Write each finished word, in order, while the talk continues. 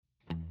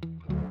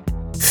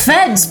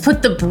Feds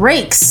put the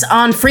brakes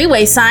on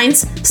freeway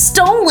signs,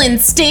 stolen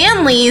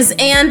Stanleys,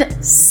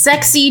 and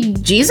sexy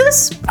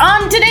Jesus?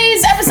 On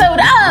today's episode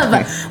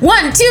of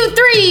 1, 2,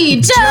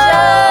 3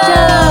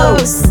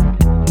 Jokes!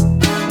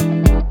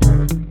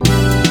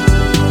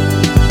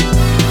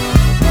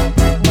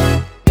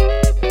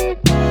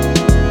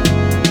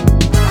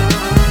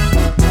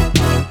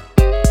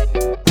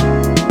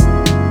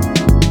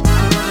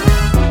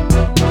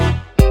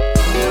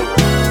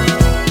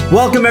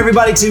 Welcome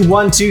everybody to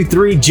 1, 2,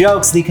 3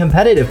 Jokes, the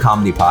competitive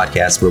comedy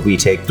podcast where we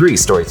take 3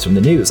 stories from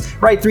the news,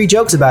 write 3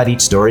 jokes about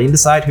each story, and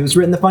decide who's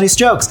written the funniest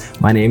jokes.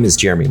 My name is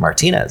Jeremy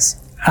Martinez.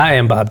 I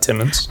am Bob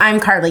Timmons. I'm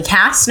Carly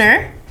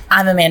Kastner.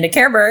 I'm Amanda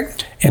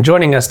Kerberg. And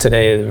joining us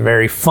today is the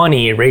very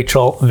funny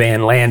Rachael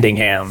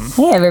VanLandingham.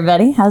 Hey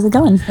everybody, how's it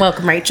going?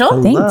 Welcome,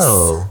 Rachael.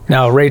 Hello.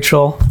 Now,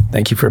 Rachael,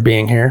 thank you for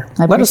being here.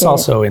 Let us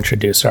also it.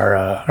 introduce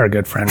our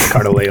good friend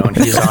Ricardo Leon.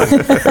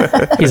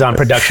 He's on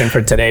production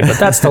for today, but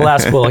that's the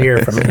last we'll hear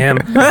from him.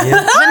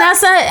 Yeah.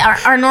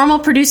 Vanessa, our normal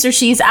producer,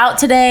 she's out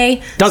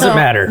today. Doesn't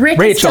matter. Rick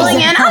Rachael. is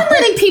filling in. I'm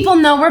letting people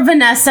know where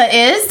Vanessa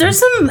is. There's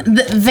some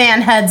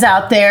van heads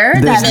out there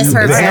that miss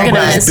her.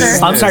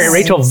 I'm sorry,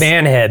 Rachael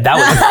Vanhead. That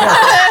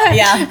was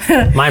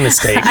Yeah. my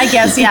mistake. I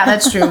guess, yeah,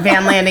 that's true.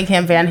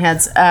 VanLandingham, van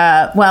heads.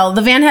 Well,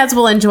 the van heads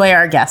will enjoy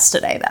our guest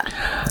today then.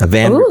 A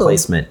van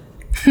replacement.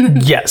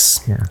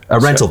 Yes. Yeah. A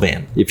rental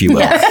van, if you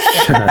will.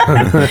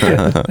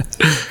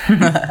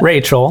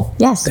 Rachel.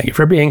 Yes. Thank you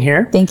for being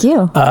here. Thank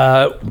you.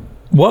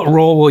 What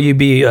role will you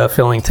be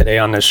filling today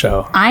on this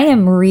show? I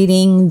am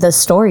reading the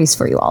stories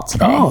for you all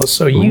today. Oh,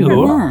 so you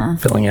Yeah.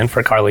 filling in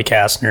for Carly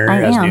Kastner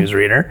I as am.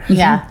 newsreader.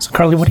 Yeah. So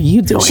Carly, what are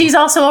you doing? She's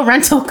also a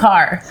rental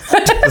car.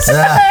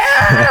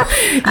 Yeah,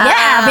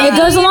 It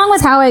goes along with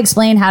how I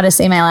explain how to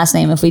say my last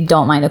name if we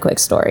don't mind a quick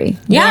story.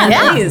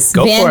 Yeah. Please.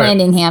 Go for it.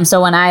 VanLandingham.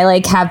 So when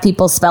I have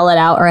people spell it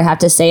out or I have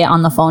to say it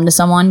on the phone to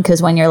someone,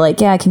 because when you're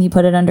like, yeah, can you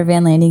put it under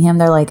VanLandingham?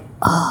 They're like,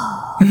 oh.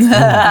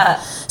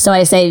 So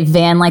I say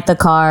van like the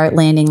car,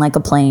 landing like a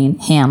plane,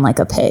 ham like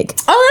a pig.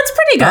 Oh, that's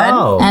pretty good.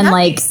 Oh. And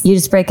you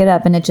just break it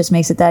up and it just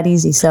makes it that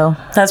easy. So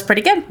That's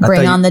pretty good.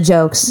 bring on the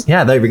jokes.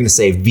 Yeah, I thought you were going to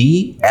say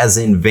V as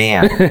in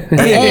van.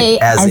 A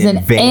as in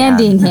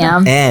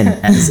Andingham. N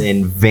as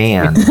in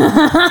van.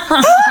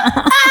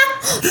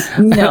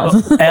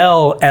 No,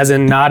 L as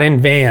in not in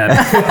van.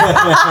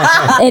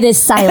 it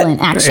is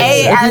silent actually.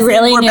 A If as you in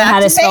really we're knew back how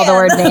to to spell the van.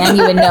 word van,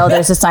 you would know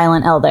there's a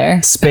silent L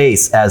there.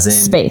 Space as in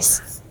Space.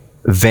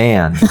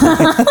 van.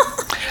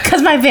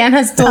 Because my van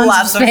has tons of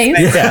Lots of space.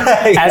 space.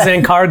 Yeah. As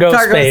in cargo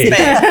space.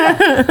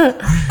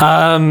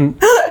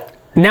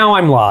 Now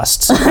I'm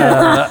lost.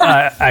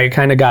 I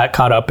kind of got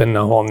caught up in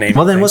the whole name.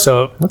 Well, then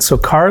thing. So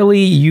Carly,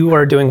 you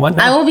are doing what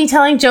I now? will be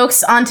telling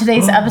jokes on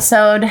today's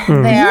episode.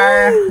 They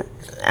are...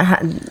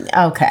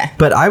 okay.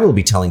 But I will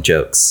be telling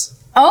jokes.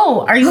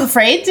 Oh, are you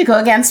afraid to go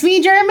against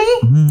me, Jeremy?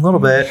 A little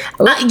bit.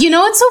 You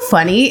know what's so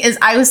funny is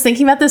I was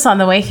thinking about this on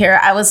the way here.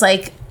 I was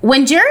like,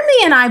 when Jeremy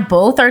and I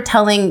both are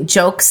telling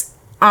jokes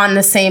on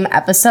the same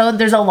episode,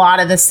 there's a lot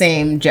of the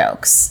same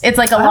jokes. It's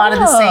like a lot of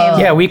the same.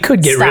 Yeah, we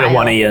could get rid of style.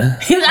 one of you.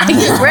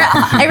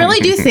 I really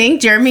do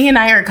think Jeremy and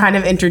I are kind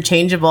of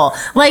interchangeable.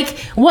 Like,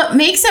 what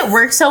makes it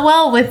work so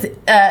well with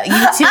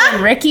you two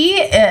and Ricky,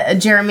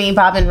 Jeremy,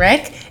 Bob, and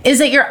Rick, is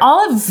that you're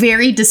all have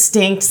very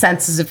distinct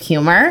senses of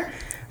humor.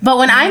 But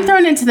when I'm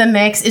thrown into the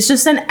mix, it's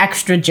just an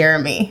extra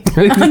Jeremy,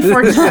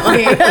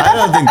 unfortunately. I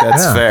don't think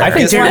that's fair. I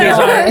think Jeremy's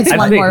on. It's I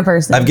one think- more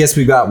person. I guess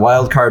we've got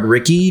wild card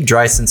Ricky,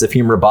 dry sense of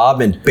humor Bob,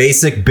 and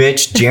basic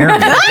bitch Jeremy.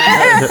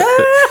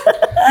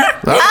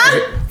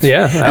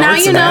 Yeah. Now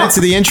you know. Add it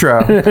to the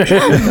intro.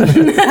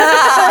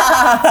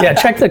 Yeah,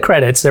 check the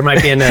credits. There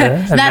might be an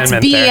That's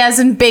amendment B there. as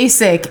in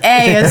basic,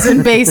 A as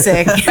in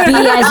basic.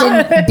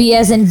 B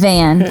as in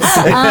van.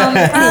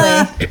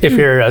 Anyway, If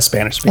you're a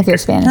Spanish speaker. if you're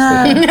Spanish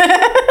speaking.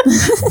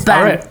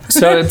 All right.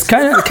 So it's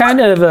kind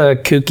of a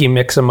kooky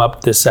mix 'em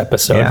up this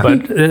episode, Yeah.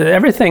 but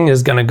everything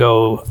is going to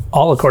go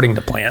all according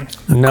to plan.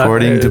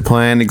 According to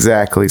plan,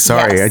 exactly.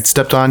 Sorry, Yes. I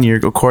stepped on your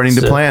according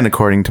to plan,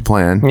 according to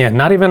plan. Yeah,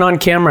 not even on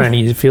camera, and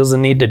he feels the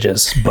need to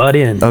just butt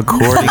in.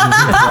 According to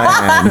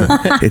plan.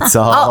 It's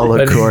all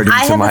according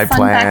I to have my a fun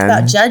fact about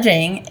plan.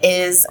 judging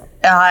is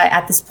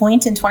at this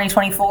point in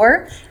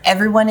 2024,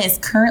 everyone is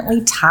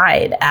currently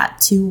tied at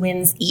 2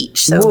 wins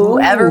each. So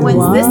whoever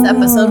wins this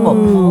episode will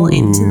pull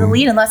into the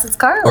lead unless it's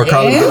Carly. Or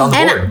Carly get on the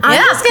And board. I'm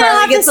Yeah, just gonna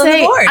Carly have to gets on the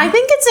say, board. I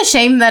think it's a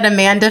shame that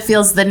Amanda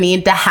feels the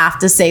need to have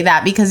to say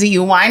that because of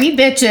you whiny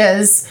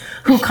bitches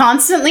who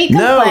constantly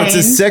complain. No, it's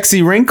a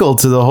sexy wrinkle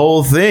to the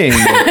whole thing.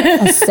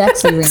 A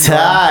sexy wrinkle.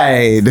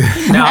 Tied.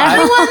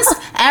 Now,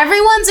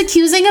 Everyone's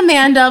accusing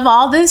Amanda of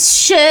all this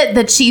shit,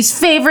 that she's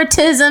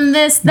favoritism,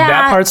 this, that.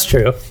 that part's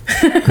true.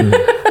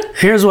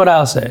 Here's what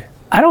I'll say.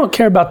 I don't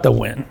care about the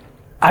win.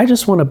 I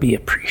just want to be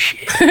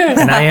appreciated.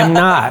 And I am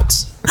not.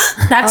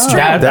 That's true.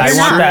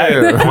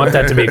 I want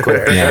that to be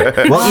clear.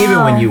 Yeah. Well,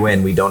 even when you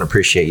win, we don't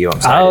appreciate you. I'm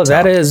sorry. Oh, to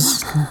that tell.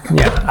 is,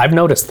 yeah, I've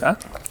noticed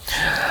that.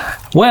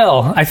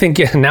 Well, I think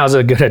now's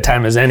as good a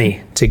time as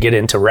any to get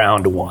into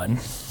round one.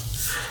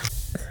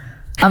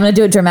 I'm going to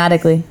do it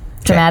dramatically.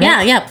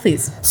 Dramatic. Yeah,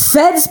 please.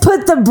 Feds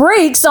put the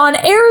brakes on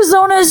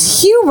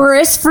Arizona's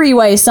humorous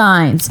freeway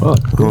signs.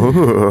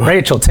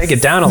 Rachel, take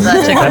it down a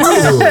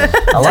little.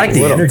 I like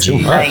the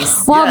energy.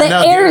 Nice. While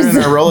the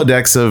Arizona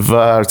Rolodex of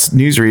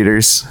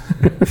newsreaders.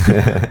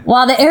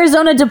 While the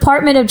Arizona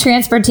Department of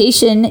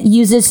Transportation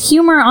uses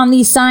humor on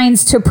these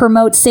signs to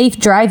promote safe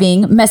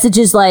driving,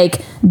 messages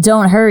like,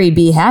 "Don't hurry,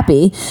 be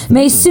happy,"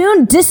 may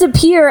soon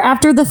disappear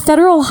after the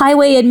Federal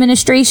Highway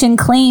Administration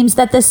claims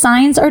that the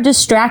signs are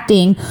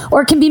distracting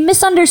or can be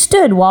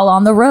misunderstood while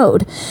on the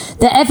road.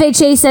 The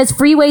FHA says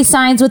freeway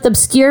signs with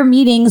obscure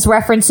meanings,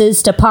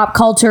 references to pop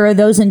culture, or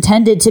those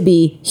intended to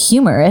be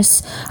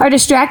humorous are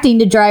distracting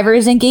to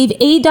drivers and gave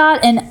ADOT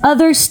and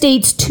other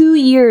states 2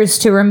 years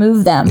to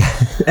remove them.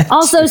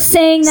 Also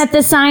saying that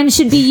the signs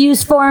should be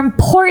used for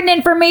important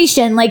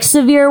information like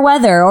severe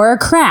weather or a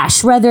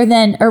crash rather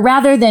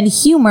than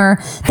humor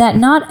that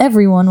not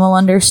everyone will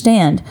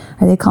understand.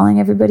 Are they calling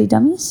everybody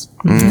dummies?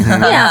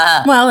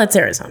 Yeah. Well, it's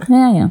Arizona.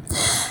 Yeah.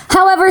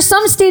 However,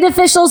 some state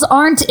officials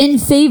aren't in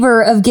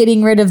favor of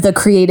getting rid of the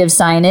creative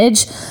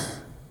signage.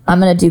 I'm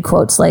going to do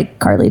quotes like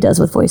Carly does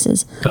with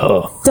voices.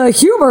 Oh. The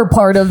humor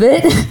part of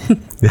it.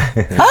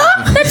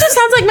 That just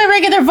sounds like my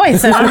regular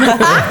voice.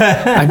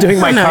 I'm doing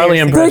my Carly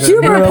The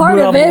impression. humor part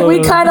of it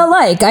we kind of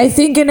like. I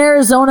think in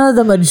Arizona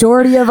the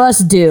majority of us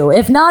do,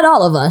 if not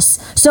all of us.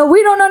 So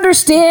we don't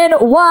understand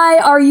why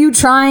are you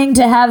trying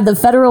to have the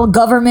federal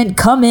government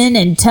come in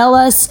and tell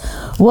us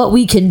what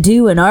we can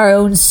do in our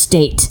own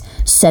state,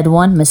 said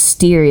one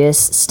mysterious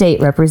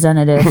state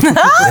representative.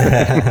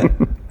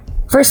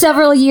 For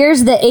several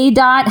years, the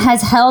ADOT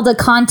has held a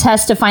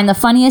contest to find the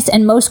funniest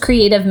and most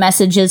creative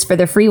messages for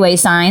the freeway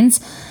signs.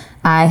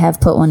 I have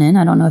put one in.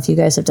 I don't know if you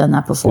guys have done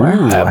that before. We're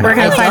going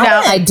to find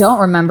out. I don't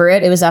remember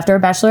it. It was after a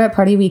bachelorette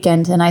party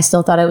weekend, and I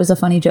still thought it was a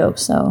funny joke.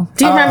 So,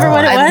 Do you remember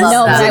what it I was? love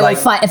no, but that. I will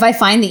if I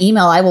find the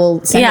email, I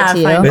will send it to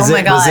you. fine. Was my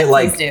it, God, was it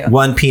like please do.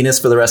 one penis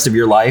for the rest of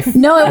your life?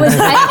 No, it was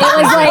like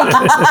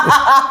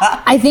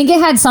I think it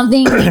had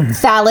something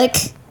phallic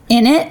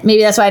in it.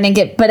 Maybe that's why I didn't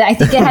get, but I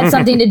think it had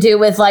something to do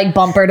with like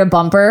bumper to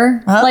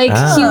bumper, like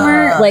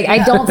humor. Like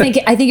I think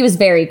it was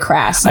very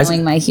crass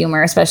knowing my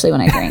humor, especially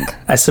when I drink.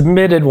 I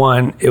submitted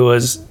one. It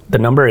was the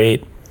number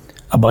 8,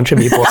 a bunch of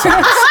equal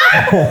signs,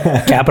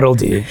 capital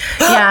D.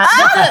 Yeah.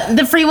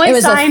 The freeway It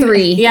was a sign.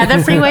 3. Yeah,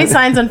 the freeway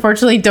signs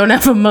unfortunately don't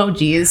have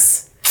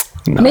emojis.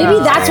 Maybe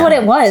that's what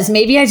it was.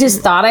 Maybe I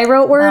just thought I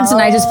wrote words and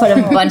I just put a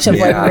bunch of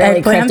like really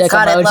Eggplants? cryptic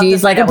God, I'd love to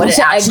emojis, like a find out what bunch it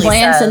of actually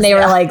eggplants, says, and they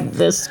were yeah. like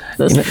this.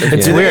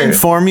 It's Do they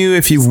inform you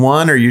if you've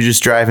won, or you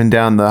just driving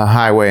down the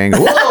highway and go,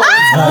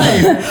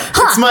 "Whoa,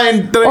 it's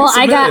mine." Well,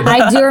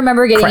 I do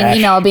remember getting an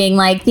email being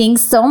like,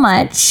 "Thanks so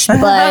much,"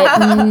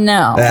 but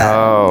no.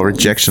 Oh,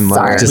 rejection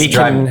letter. Sorry.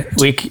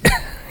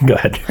 Go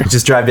ahead.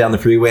 Just drive down the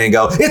freeway and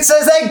go, "It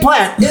says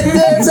eggplant! It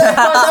says eggplant!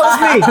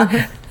 That was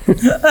me!"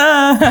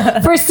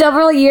 For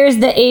several years,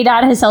 the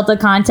ADOT has held a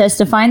contest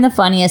to find the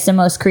funniest and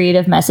most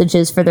creative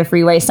messages for the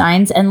freeway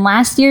signs, and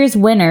last year's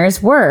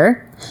winners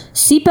were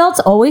 "Seatbelts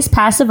always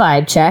pass a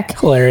vibe check,"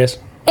 Hilarious.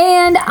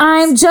 and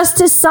 "I'm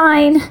just a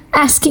sign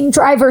asking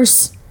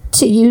drivers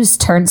to use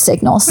turn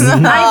signals." I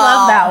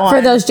love that one.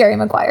 For those Jerry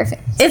Maguire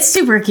fans. It's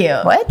super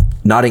cute. What?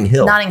 Notting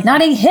Hill.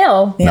 Notting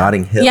Hill.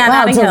 Notting Hill. Yeah, Wow,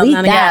 Notting Hill, delete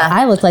Notting that. Hill.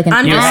 I look like an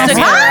I'm just a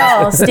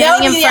asshole. girl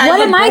standing in front What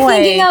of am a I boy.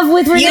 thinking of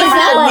with Renee You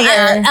had me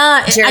Zellweger?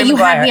 at Jerry You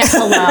had Maguire. me at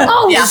hello.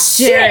 Oh, Yeah.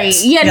 Jerry.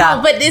 Yeah, Yeah.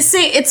 no, but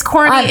it's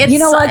corny. It's, you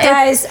know what,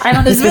 guys? I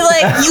don't It's be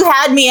like, you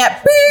had me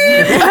at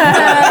beep. you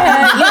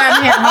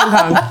had me at Hong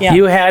Kong. Yeah.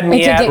 You had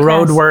me It could at get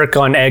road crass. work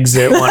on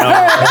exit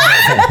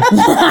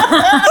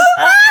 101.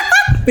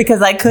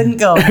 Because I couldn't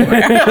go.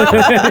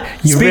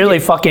 You really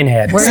fucking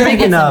had. We're gonna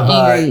get some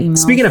angry emails.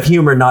 Speaking of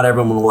humor, not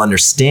everyone will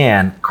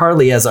understand.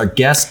 Carly, as our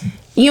guest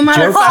You joke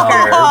teller,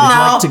 motherfucker. would you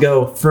like to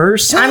go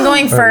first? I'm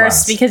going or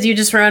first last? because you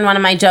just ruined one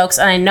of my jokes,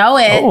 and I know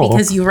it Oh.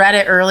 because you read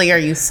it earlier,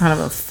 you son of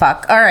a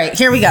fuck. All right,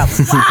 here we go.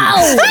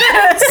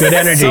 Good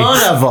energy.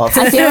 Son of a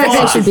I feel like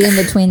I should be in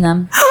between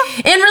them.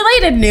 In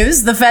related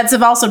news, the feds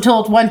have also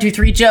told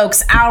 123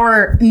 Jokes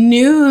our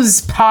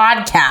news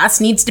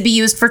podcast needs to be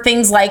used for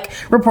things like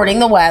reporting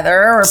the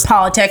weather or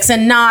politics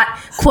and not,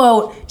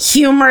 quote,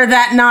 humor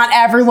that not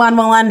everyone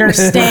will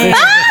understand.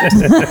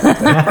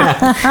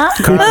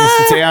 Carly,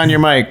 stay on your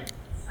mic.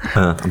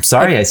 I'm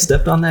sorry, I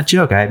stepped on that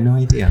joke. I have no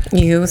idea.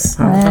 You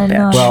son of a I bitch.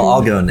 know. Well,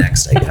 I'll go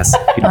next, I guess,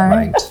 if you don't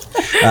mind.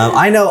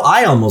 I know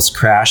I almost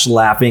crash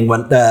laughing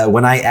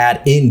when I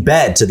add "in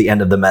bed" to the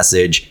end of the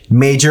message.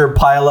 Major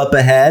pile up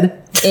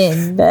ahead.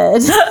 In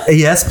bed.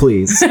 Yes,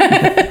 please.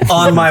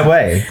 On my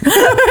way.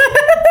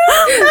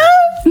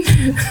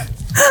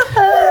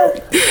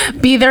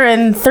 Be there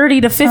in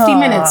 30 to 50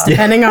 minutes,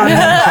 depending on. You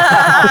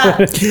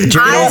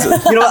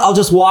know what? I'll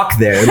just walk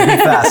there. It'll be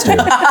faster.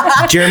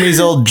 Jeremy's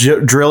old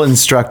drill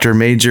instructor,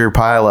 Major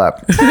Pile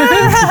Up.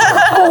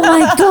 Oh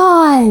my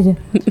god.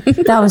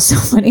 That was so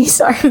funny.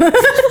 Sorry.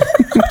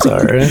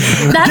 Sorry.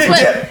 That's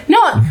what.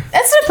 No,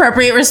 that's an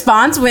appropriate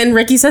response when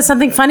Ricky says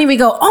something funny. We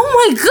go,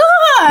 "Oh my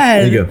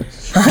god!" There you go.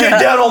 Get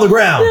down on the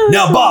ground.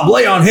 Now, Bob,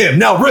 lay on him.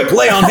 Now, Rick,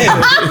 lay on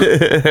him.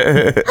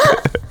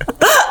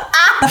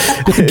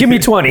 Give me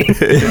 20. You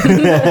just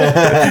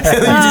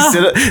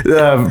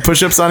sit,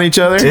 push-ups on each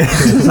other.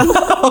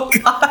 Oh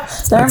God.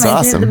 That reminds me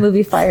awesome. of the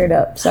movie Fired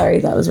Up. Sorry,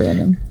 that was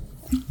random.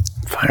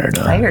 Fired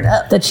up. Fired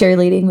up. The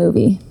cheerleading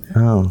movie.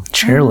 Oh,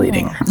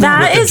 Cheerleading.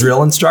 That the is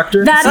drill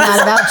instructor. that Not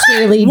is about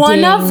cheerleading.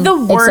 one of the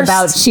worst. It's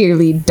about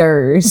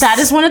cheerleaders. that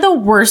is one of the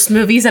worst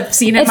movies I've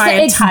seen in it's, my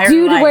it's entire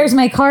dude, life. where's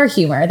my car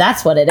humor?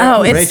 That's what it is.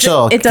 Oh, it's,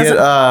 Rachel, it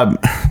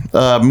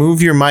doesn't.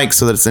 move your mic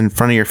so that it's in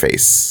front of your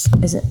face.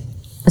 Is it?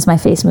 Is my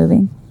face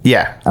moving?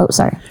 Yeah. Oh,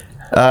 sorry.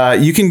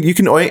 You can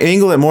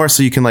angle it more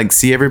so you can like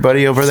see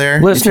everybody over there.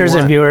 if you Listeners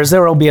and want. viewers,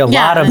 there will be a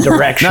lot of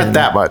direction. Not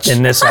that much.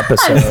 in this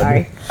episode.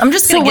 Sorry. I'm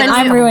just gonna So get when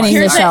I'm ruining the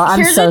here's show. I'm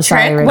here's so a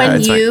sorry, trick.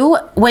 Rachel.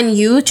 When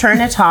you turn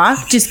to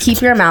talk, just keep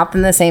your mouth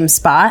in the same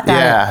spot.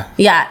 Yeah.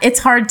 Yeah, it's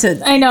hard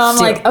to. I know. I'm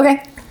like,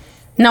 okay.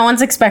 No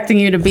one's expecting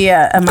you to be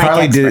a mic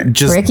Carly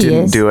expert. Ricky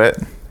didn't is. do it.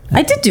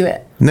 I did do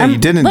it. No, I'm you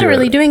didn't do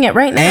literally it. doing it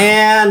right now.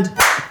 And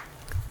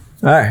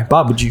all right,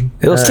 Bob, would you?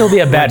 It'll still be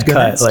a bad go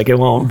cut. next? Like, it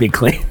won't be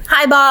clean.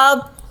 Hi,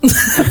 Bob.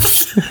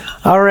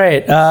 All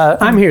right.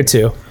 I'm here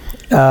too.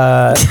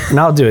 And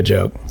I'll do a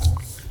joke.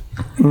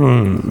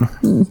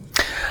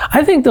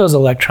 I think those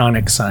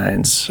electronic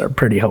signs are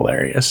pretty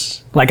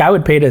hilarious. Like, I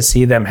would pay to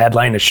see them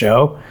headline a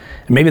show.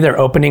 And maybe their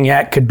opening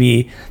act could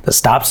be the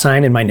stop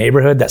sign in my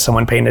neighborhood that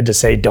someone painted to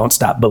say, "Don't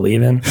stop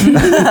believing."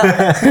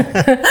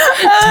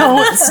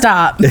 Don't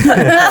stop.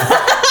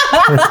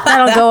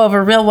 That'll go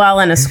over real well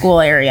in a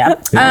school area.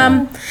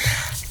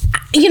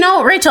 You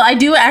know, Rachel, I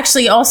do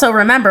actually also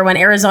remember when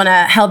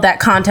Arizona held that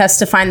contest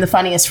to find the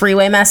funniest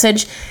freeway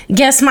message.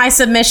 Guess my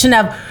submission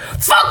of,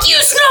 "Fuck you,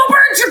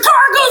 snowbirds, your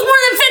car goes more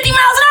than 50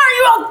 miles an hour,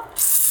 you all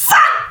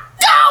fuck,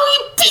 oh, you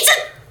piece of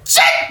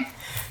shit."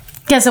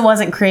 Guess it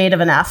wasn't creative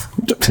enough.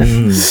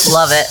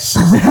 Love it.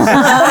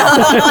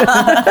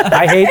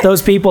 I hate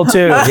those people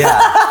too.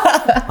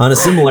 Yeah. On a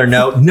similar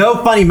note,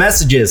 no funny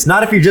messages.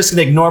 Not if you're just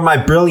going to ignore my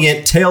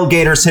brilliant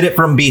tailgaters hit it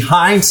from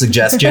behind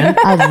suggestion.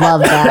 I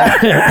love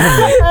that.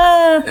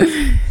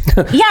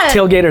 Yeah,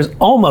 Tailgaters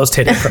almost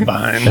hit it from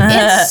behind.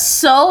 it's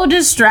so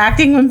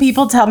distracting when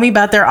people tell me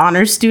about their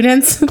honors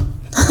students.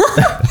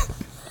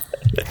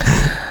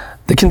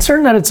 The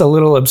concern that it's a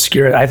little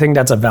obscure, I think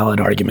that's a valid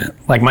argument.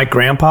 Like, my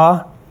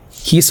grandpa,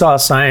 he saw a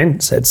sign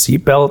that said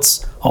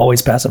seatbelts,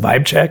 always pass a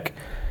vibe check.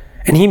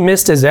 And he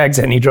missed his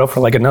exit and he drove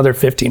for like another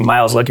 15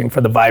 miles looking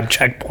for the vibe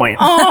checkpoint.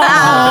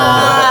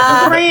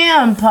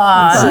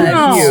 Grandpa.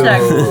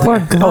 No. Poor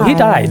guy. Oh, he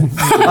died.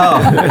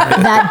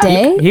 That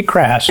day? He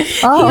crashed.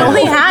 He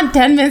only had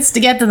 10 minutes to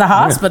get to the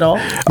hospital.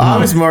 I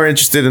was more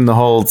interested in the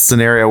whole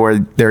scenario where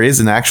there is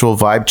an actual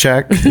vibe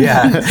check.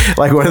 Yeah.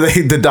 Like, what are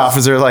they? The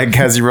officer like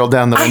has you roll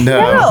down the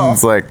window. know. And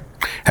it's like,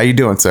 "How you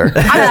doing, sir?" I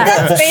mean,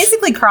 that's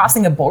basically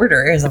crossing a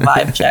border is a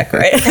vibe check,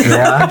 right?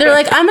 Yeah. They're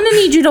like, "I'm going to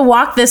need you to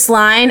walk this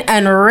line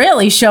and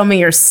really show me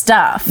your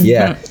stuff."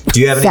 Yeah. Do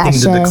you have anything to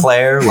Sashay.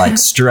 declare, like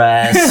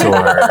stress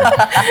or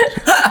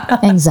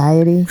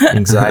Anxiety.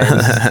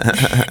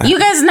 anxiety? You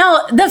guys know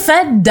the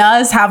Fed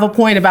does have a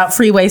point about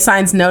freeway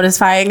signs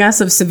notifying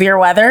us of severe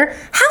weather.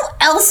 How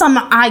else am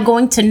I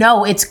going to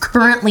know it's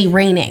currently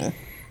raining?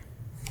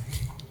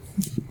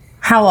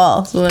 How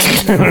else? Happens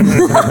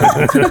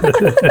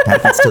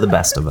to the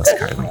best of us,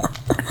 Carly.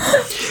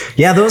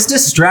 Yeah, those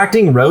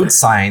distracting road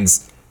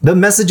signs. The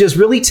messages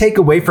really take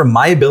away from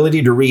my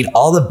ability to read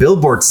all the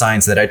billboard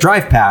signs that I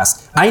drive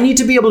past. I need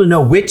to be able to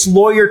know which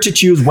lawyer to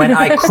choose when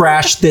I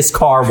crash this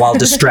car while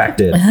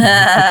distracted.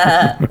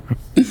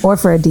 Or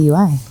for a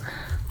DUI.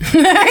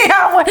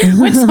 Yeah,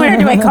 which lawyer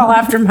do I call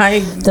after my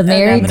The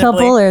married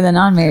couple or the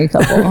non-married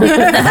couple?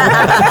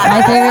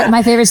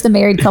 my favorite's the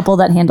married couple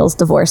that handles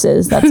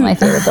divorces. That's my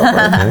favorite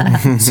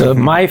billboard. So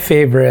my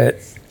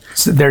favorite,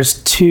 so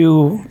there's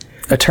two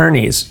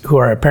attorneys who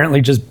are apparently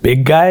just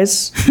big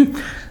guys.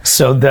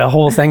 So the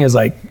whole thing is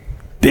like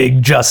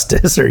big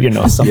justice or,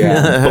 some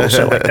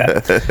bullshit like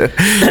that.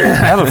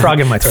 I have a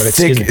frog in my throat,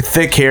 excuse me.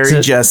 Thick, hairy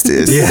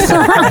justice.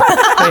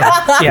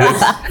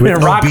 Yeah.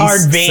 With Rock obese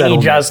hard, veiny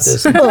settlements.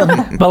 justice.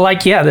 But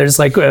like, yeah, there's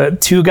like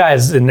two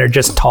guys and they're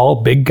just tall,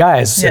 big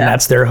guys. And Yeah.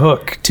 that's their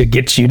hook to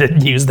get you to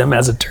use them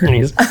as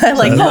attorneys. I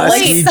like, Must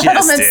wait, be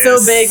settlement's so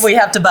justice. big, we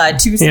have to buy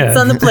 2 seats Yeah.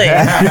 on the plane.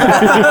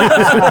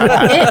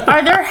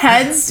 Are their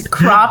heads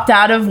cropped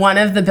out of one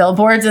of the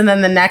billboards and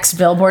then the next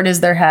billboard is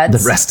their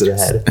heads? The rest of the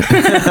head.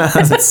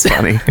 That's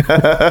funny. Is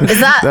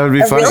that, That would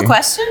be a funny. real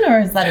question or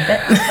is that a bit?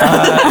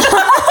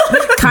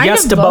 Kind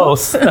Yes of to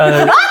both. both.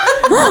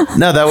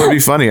 No, that would be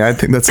funny. I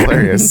think that's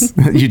hilarious.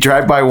 You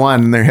drive by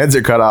one and their heads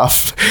are cut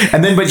off.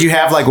 And then, but you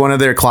have like one of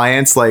their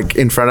clients like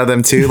in front of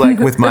them too, like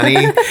with money.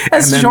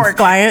 A short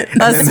client.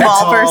 A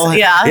small person,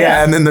 yeah.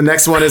 Yeah. And then the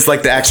next one is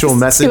like the actual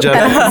message of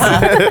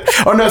it.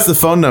 Oh no, it's the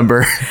phone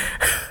number.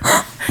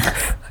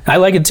 I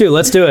like it too.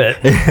 Let's do it.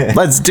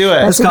 Let's do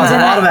it. It's caused a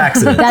lot of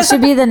accidents. That should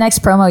be the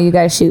next promo you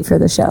guys shoot for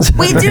the show.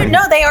 We do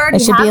know they already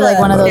It should have be like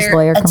one of those their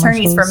lawyer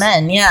attorneys for commercials.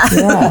 men. Yeah.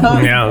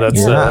 Yeah,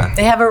 that's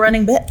They have a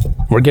running bit.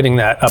 we're getting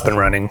that up and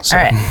running. So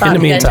All right. in the You got a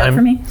joke meantime,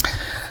 for me?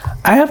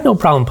 I have no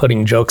problem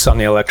putting jokes on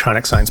the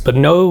electronic signs, but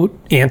no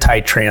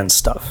anti-trans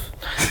stuff.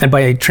 And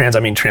by trans, I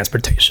mean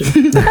transportation.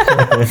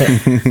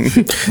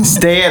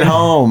 Stay at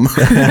home.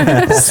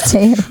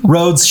 Stay-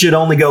 Roads should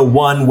only go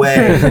one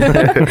way.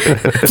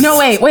 No,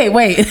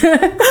 wait.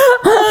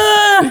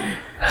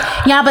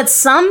 Yeah, but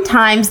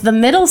sometimes the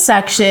middle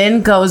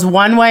section goes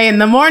one way in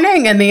the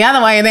morning and the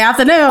other way in the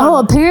afternoon. Oh,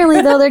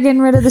 apparently though they're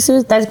getting rid of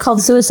the that's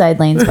called suicide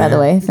lanes, by the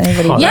way. If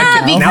anybody yeah,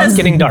 now because it's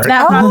getting dark.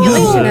 that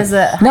population is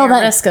at No, higher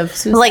that- risk of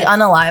suicide. Like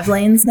unalive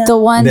lanes now. the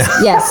ones,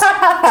 yes,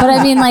 but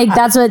I mean, like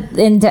that's what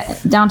in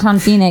downtown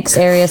Phoenix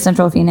area,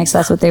 Central Phoenix,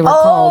 that's what they were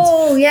called.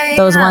 Oh, yeah.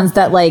 Those ones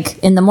that like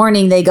in the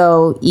morning they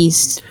go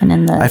east and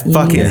in the I evening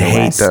fucking they go hate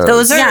west. those.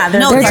 Those are Yeah,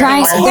 they're They're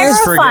trying.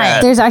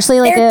 terrifying. There's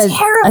actually like They're a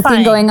terrifying.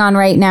 thing going on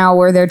right now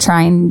where they're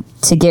trying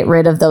to get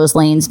rid of those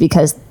lanes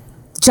because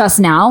just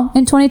now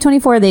in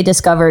 2024 they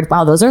discovered,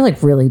 wow, those are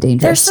like really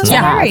dangerous They're so to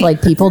have. scary.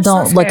 Like people They're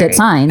so don't look at scary.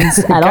 signs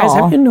at Guys,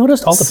 all. have you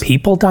noticed all the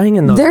people dying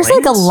in those There's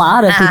like a lanes?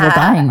 lot of people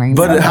dying right now.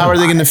 But how are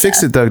they going to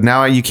fix it though?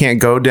 Now you can't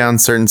go down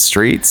certain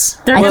streets.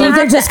 I think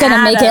they're just going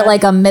to make it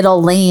like a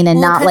middle lane and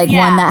not like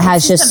one that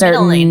has just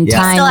certain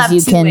times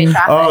you can.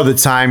 Oh, the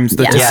times.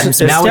 The Yeah, times.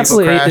 now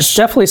It's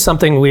definitely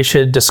something we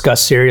should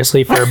discuss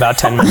seriously for about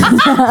 10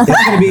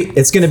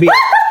 minutes.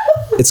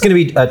 It's gonna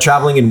be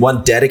traveling in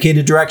one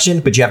dedicated direction,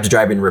 but you have to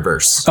drive in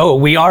reverse. Oh,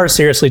 we are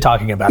seriously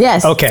talking about it.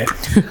 Yes. Okay.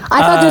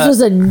 I thought this was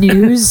a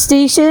news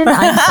station.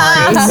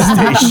 I'm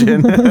sorry.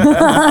 Station.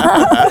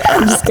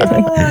 I'm just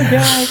kidding.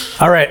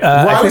 All right.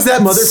 Why was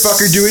that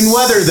motherfucker doing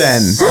weather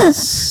then?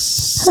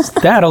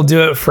 That'll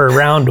do it for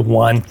round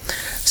one.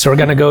 So we're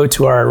going to go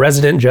to our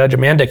resident judge,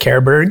 Amanda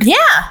Kerberg. Yeah.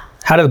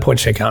 How did the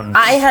points shake out?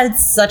 I had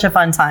such a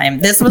fun time.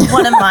 This was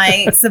one of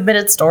my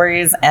submitted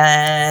stories,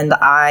 and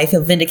I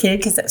feel vindicated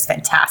because it was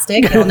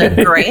fantastic. You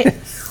did great.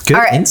 Good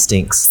All right.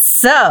 instincts.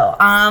 So,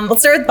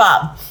 let's start with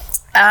Bob.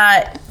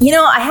 I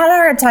had a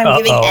hard time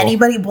giving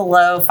anybody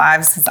below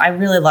 5s because I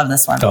really love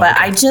this one, but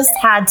I just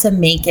had to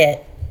make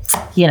it,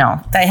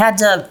 I had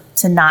to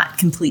not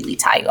completely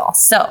tie you all.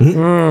 So,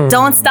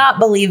 Don't Stop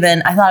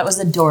Believin'. I thought it was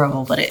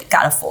adorable, but it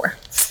got a 4.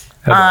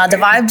 The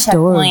vibe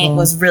checkpoint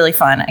was really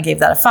fun. I gave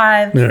that a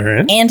 5. All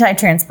right.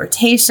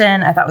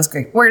 Anti-transportation, I thought was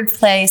great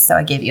wordplay, so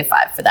I gave you a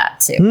 5 for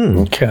that too.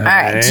 Okay. All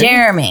right,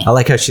 Jeremy. I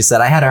like how she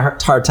said, I had a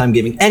hard time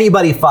giving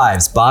anybody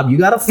 5s. Bob, you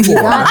got a 4.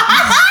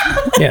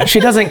 Yeah, she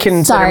doesn't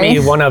consider Sorry. me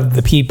one of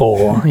the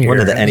people here. One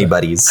of the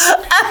anybody's.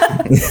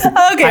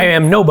 Okay, I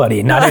am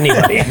nobody, not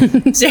anybody.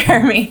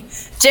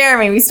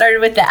 Jeremy, we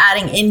started with the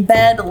adding in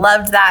bed.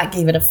 Loved that.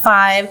 Gave it a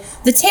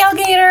 5. The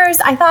tailgaters,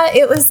 I thought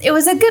it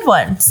was a good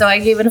one, so I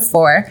gave it a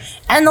 4.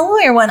 And the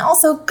lawyer one,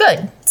 also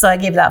good, so I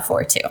gave that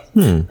 4 too.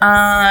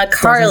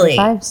 Carly,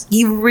 fives.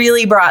 you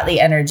really brought the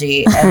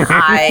energy, and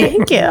I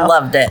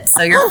loved it.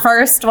 So your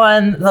first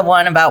one, the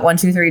one about 1,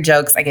 2, 3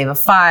 jokes, I gave a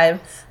 5.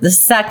 The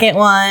second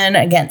one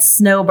against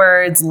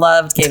snowbirds,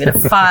 loved, gave it a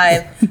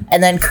 5.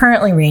 And then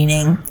currently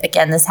raining.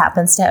 Again, this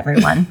happens to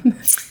everyone.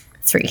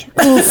 3.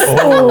 And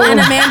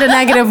Amanda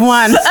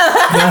 -1.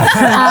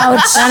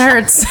 Ouch. That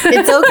hurts.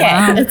 It's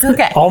okay. It's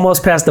okay.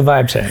 Almost past the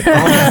vibe check.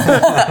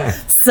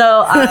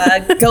 So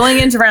going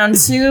into round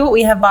 2,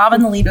 we have Bob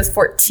in the lead with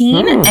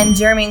 14 and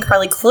Jeremy and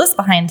Carly close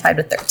behind, tied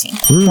with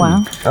 13.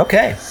 Wow.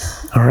 Okay.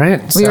 All right.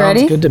 Sounds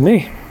ready? good to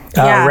me.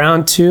 Yeah.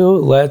 Round 2,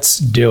 let's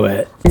do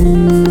it.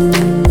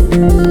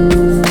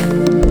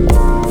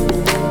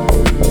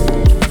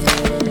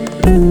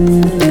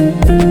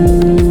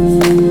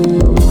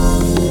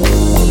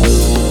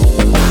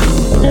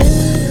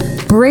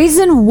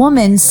 Brazen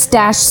woman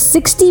stashed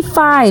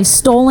 65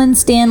 stolen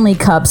Stanley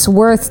Cups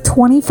worth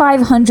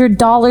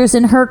 $2,500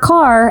 in her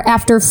car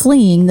after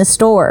fleeing the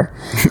store.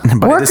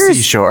 By the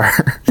seashore.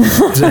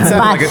 That sounded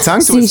like a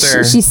tongue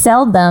twister. She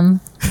sold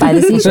them by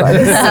the seashore.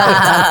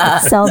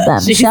 Sold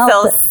them. She She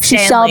sells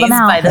shelled them Stanleys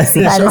out by the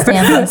seashore.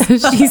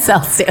 Stanleys. She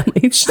sells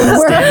Stanley.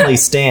 Stanley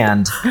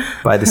stand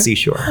by the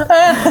seashore.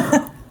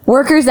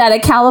 Workers at a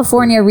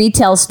California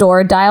retail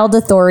store dialed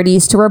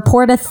authorities to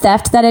report a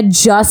theft that had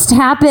just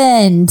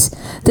happened.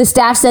 The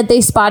staff said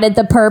they spotted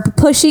the perp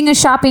pushing a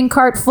shopping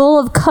cart full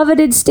of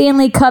coveted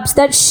Stanley Cups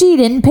that she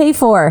didn't pay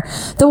for.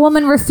 The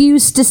woman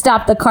refused to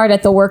stop the cart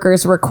at the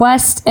workers'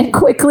 request and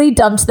quickly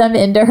dumped them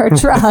into her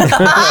truck.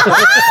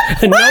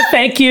 No,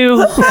 thank you.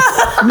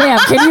 Ma'am,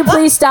 can you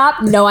please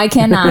stop? No, I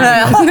cannot.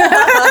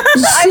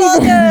 I'm all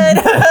good.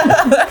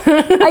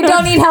 I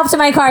don't need help to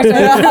my car, sir.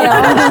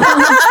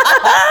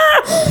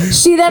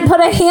 She then put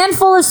a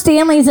handful of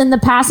Stanleys in the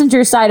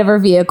passenger side of her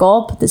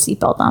vehicle, put the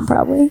seatbelt on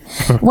probably.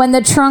 When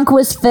the trunk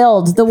was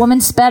filled, the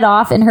woman sped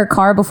off in her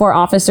car before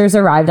officers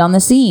arrived on the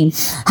scene.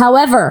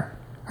 However,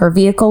 her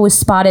vehicle was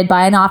spotted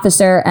by an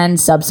officer and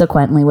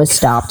subsequently was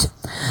stopped.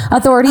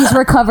 Authorities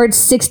recovered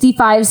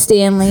 65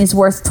 Stanleys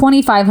worth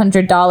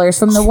 $2,500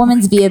 from the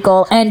woman's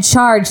vehicle and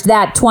charged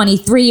that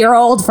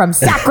 23-year-old from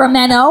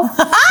Sacramento.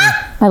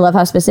 I love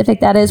how specific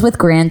that is, with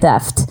grand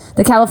theft.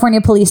 The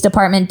California Police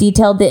Department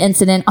detailed the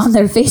incident on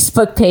their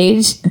Facebook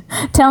page,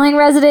 telling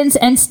residents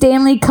and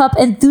Stanley Cup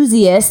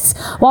enthusiasts,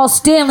 while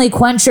Stanley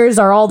quenchers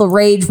are all the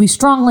rage, we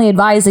strongly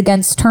advise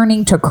against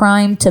turning to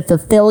crime to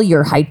fulfill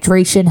your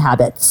hydration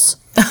habits.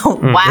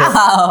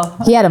 Wow.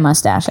 He had a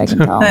mustache, I can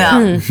tell.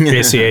 Yeah.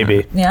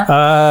 JCAB.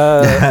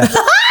 Yeah.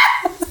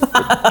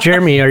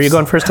 Jeremy, are you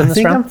going first in I this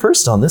think I'm round?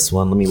 first on this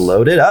one. Let me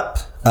load it up.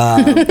 You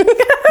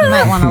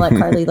might want to let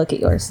Carly look at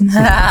yours.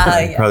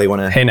 Probably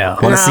want to Hey, now.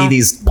 see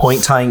these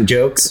point tying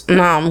jokes.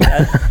 No, I'm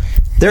good.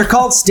 They're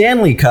called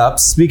Stanley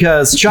Cups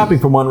because shopping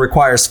for one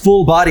requires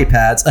full body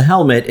pads, a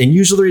helmet, and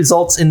usually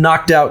results in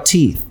knocked out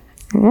teeth.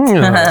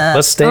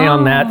 Let's stay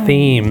on that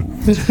theme.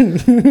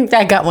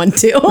 I got one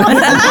too.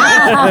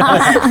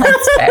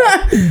 That's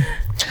fair.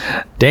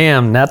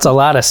 Damn, that's a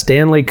lot of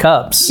Stanley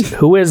Cups.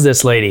 Who is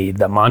this lady?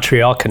 The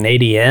Montreal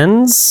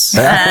Canadiens?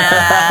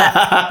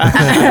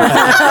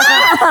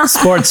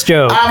 Sports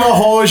joke. I'm a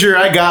hosier.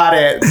 I got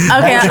it.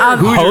 Okay,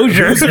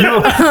 Hosier.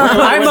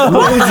 I'm a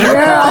hosier.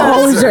 You're a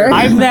hoser.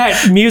 I'm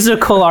that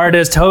musical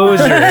artist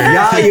hosier.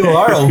 Yeah, you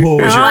are a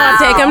hosier.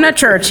 take him to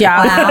church,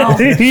 yeah.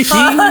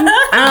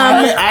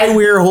 I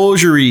wear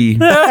hosiery.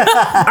 All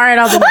right,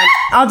 I'll do mine.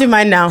 I'll do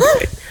mine now.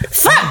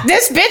 Fuck,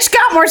 this bitch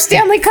got more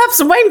Stanley Cups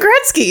than Wayne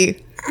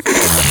Gretzky.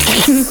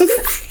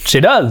 She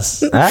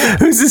does.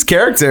 Who's this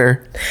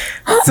character?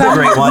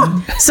 Great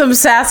one. Some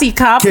sassy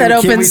cop that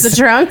opens the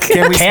trunk.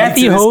 Can we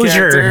Kathy speak to this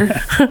Hosier.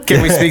 character?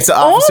 Can we speak to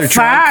Oh, Officer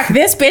Trunk? fuck.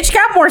 This bitch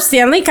got more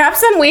Stanley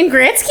Cups than Wayne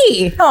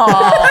Gretzky.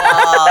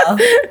 Aww.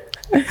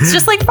 It's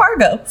just like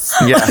Fargo.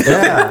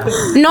 Yeah.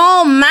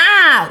 No,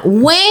 ma.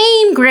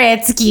 Wayne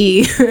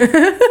Gretzky.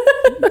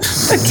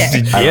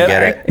 I don't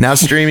get it. Now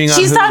streaming on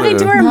She's Hulu. talking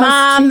to her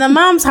mom. The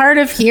mom's hard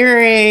of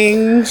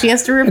hearing. She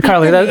has to repeat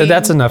Carly, the name.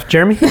 that's enough.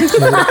 Jeremy?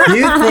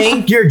 You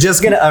think you're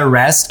just going to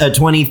arrest a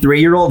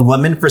 23-year-old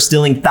woman for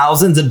stealing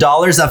thousands of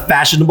dollars of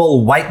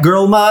fashionable white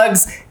girl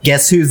mugs?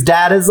 Guess whose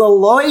dad is a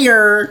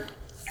lawyer?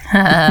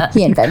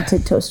 He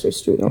invented toaster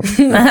strudel.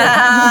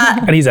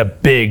 And he's a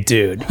big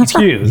dude. He's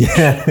huge.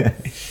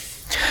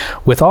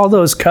 With all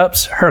those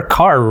cups, her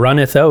car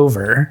runneth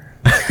over.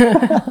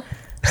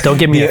 Don't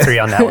give me a 3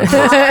 on that one.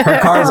 Her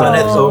car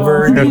runneth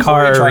over. Her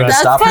car trying to runs-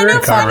 stop Kind her.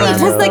 of funny runs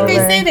because like they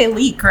over. say they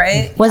leak,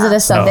 right? Was it a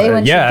Sunday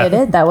when yeah. she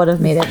did it? That would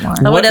have made it more.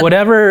 would've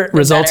Whatever been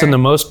results better. in the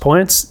most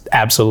points,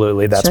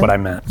 absolutely. That's Sure. what I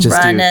meant.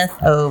 Runneth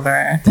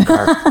over.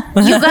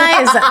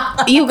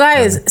 You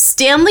guys,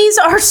 Stanleys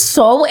are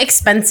so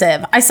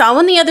expensive. I saw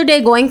one the other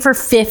day going for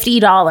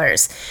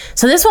 $50.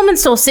 So this woman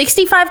stole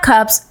 65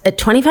 cups at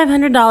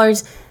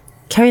 $2,500.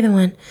 Carry the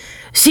one.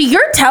 So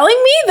you're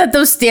telling me that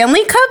those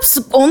Stanley cups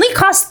only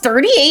cost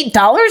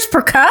 $38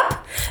 per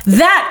cup?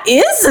 That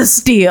is a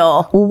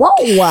steal. Whoa.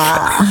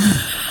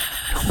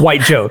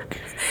 White joke.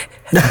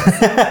 You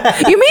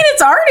mean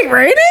it's already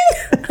raining?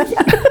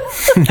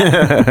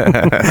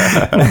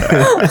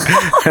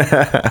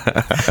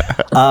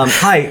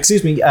 Hi,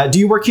 excuse me. Do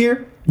you work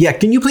here? Yeah,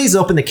 can you please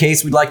open the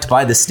case? We'd like to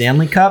buy the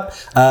Stanley Cup.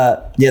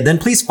 Then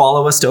please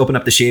follow us to open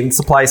up the shaving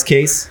supplies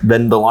case,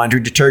 then the laundry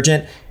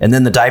detergent, and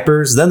then the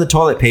diapers, then the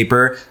toilet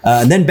paper,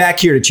 and then back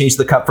here to change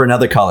the cup for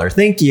another color.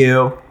 Thank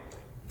you.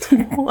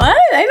 What?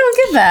 I don't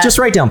get that. Just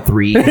write down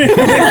 3. No,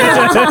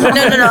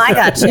 I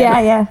got you.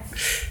 Yeah.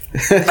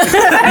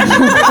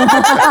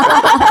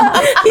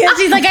 Yeah,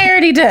 she's like, I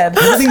already did.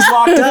 Everything's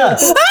locked up.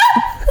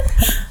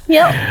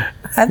 Yep.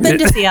 I've been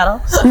to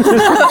Seattle.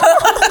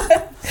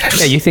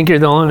 Yeah, you think you're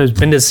the only one who's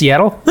been to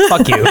Seattle?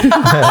 Fuck you.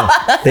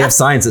 They have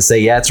signs that say,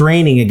 yeah, it's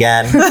raining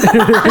again.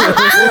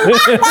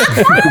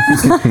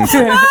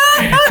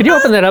 Could you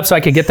open that up so I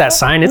could get that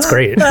sign? It's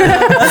great.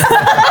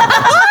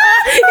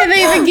 And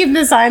they even keep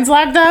the signs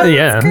locked up?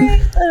 Yeah.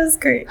 That was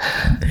great.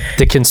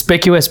 The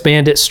conspicuous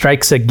bandit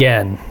strikes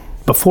again.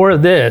 Before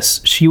this,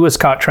 she was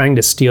caught trying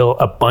to steal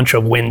a bunch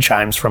of wind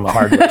chimes from a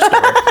hardware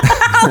store.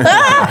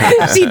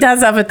 She does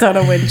have a ton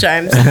of wind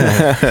chimes.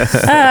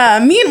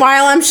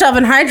 Meanwhile, I'm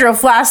shoving hydro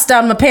flasks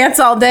down my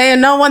pants all day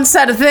and no one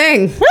said a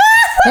thing. Is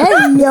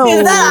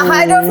that a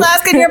hydro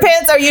flask in your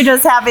pants? Or are you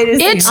just happy to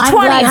see? It's I'm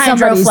 20 glad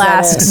hydro somebody said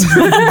flasks.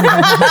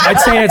 I'd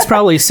say it's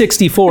probably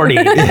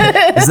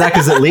 60-40. Is that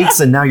because it leaks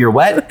and now you're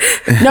wet?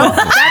 Nope,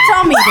 that's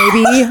on me,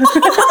 baby.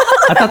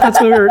 I thought that's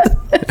what we were...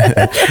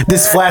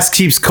 This flask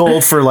keeps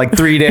cold for like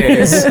 3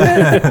 days. Is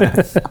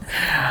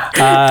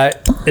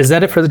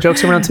that it for the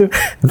jokes in round 2?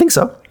 I think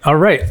so. All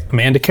right.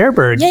 Amanda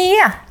Careberg.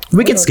 Yeah.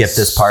 We can skip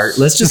this part.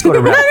 Let's just go to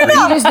round 3.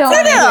 You just don't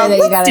want to hear that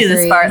you got Let's a do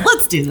this 3. part.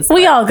 Let's do this.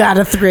 We all got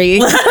a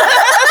 3.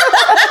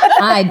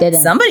 I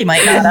didn't. Somebody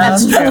might not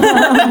have.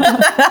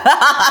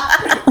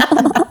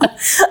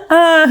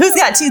 Who's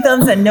got 2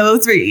 thumbs and no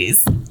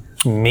 3s?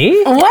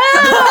 Me?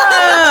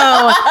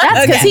 Wow.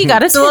 That's because he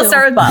got a 2. So we'll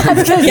start with Bob.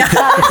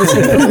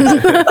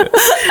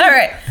 All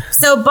right.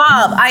 So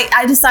Bob,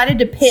 I decided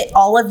to pit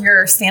all of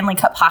your Stanley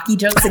Cup hockey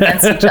jokes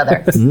against each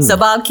other. So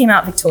Bob came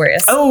out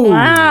victorious. Oh,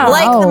 Wow.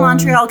 Like the Oh.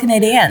 Montreal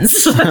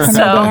Canadiens.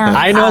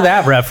 I know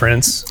that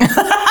reference.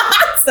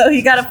 So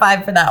he got a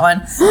 5 for that one.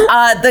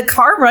 The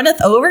car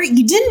runneth over.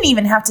 You didn't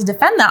even have to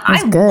defend that.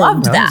 I good.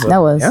 loved that. That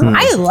was.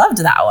 I loved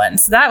that one.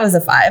 So that was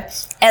a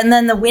 5. And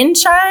then the wind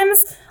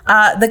chimes,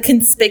 the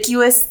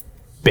conspicuous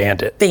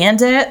Bandit.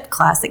 bandit,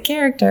 classic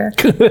character.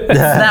 So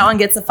that one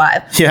gets a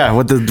 5. Yeah,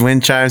 with the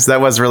wind chimes, that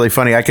was really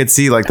funny. I could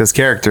see like this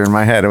character in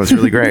my head. It was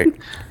really great.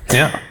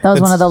 Yeah. That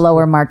was one of the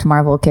lower marked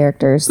Marvel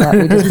characters that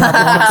we just popped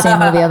into the same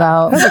movie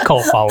about. That's a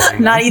cult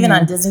following. Not even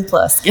on Disney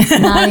Plus.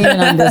 Not even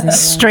on Disney.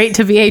 Straight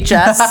to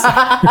VHS.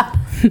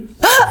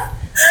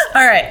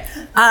 All right.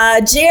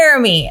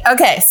 Jeremy.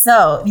 Okay,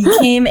 so you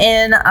came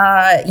in,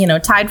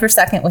 tied for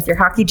second with your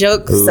hockey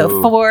jokes. Ooh.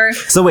 So 4.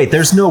 So wait,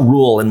 there's no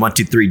rule in 1,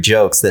 2, 3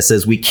 jokes that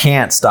says we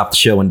can't stop the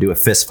show and do a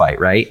fist fight,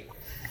 right?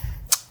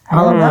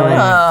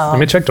 Let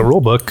me check the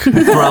rule book. Throw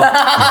down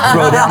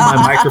my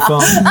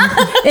microphone.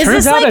 Is Turns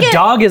this out like a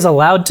dog is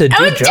allowed to do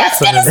I was jokes.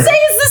 just gonna say, is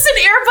this an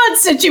earbud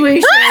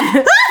situation?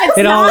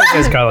 It always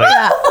is, Carly.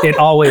 It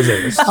always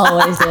is.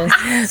 Always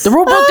is. The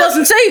rule book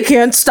doesn't say you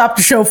can't stop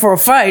the show for a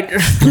fight.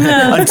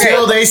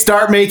 Until they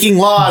start making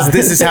laws,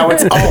 this is how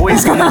it's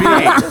always going to be.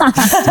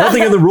 There's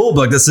nothing in the rule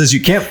book that says you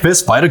can't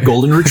fist fight a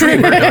golden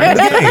retriever during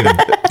the game.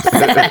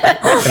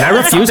 And I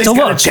refuse to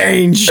look.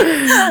 Change.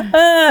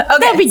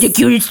 That'd be the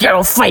cutest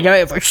little fight I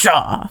ever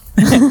saw.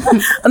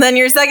 And then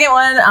your second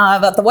one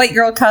about the white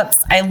girl cups,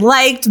 I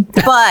liked,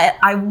 but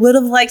I would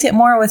have liked it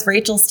more with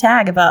Rachel's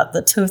tag about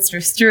the toaster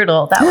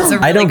strudel. That was a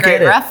I really don't great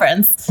get it.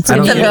 reference. It's a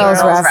Mean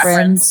Girls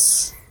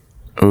reference.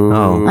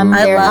 Oh.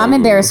 I'm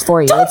embarrassed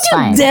for you. It's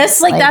fine. This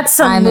like that's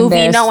some I'm movie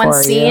no embarrassed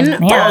one's for you.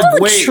 seen. Yeah. Don't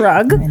Wait.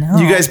 shrug.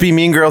 You guys be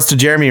mean girls to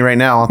Jeremy right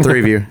now, all 3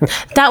 of you.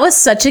 That was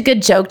such a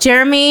good joke,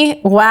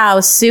 Jeremy. Wow,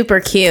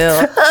 super cute.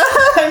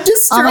 I'm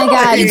just Oh my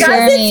God, you guys,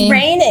 Jeremy. it's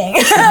raining.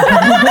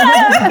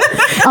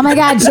 Oh my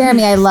God,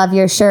 Jeremy, I love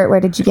your shirt. Where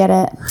did you get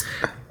it?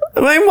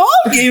 My mom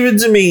gave it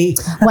to me.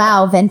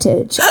 Wow,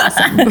 vintage.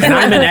 Awesome. And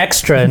I'm an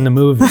extra in the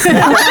movie.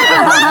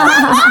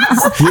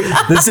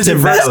 This is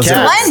Diverse cast.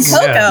 Glenn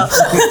Coco.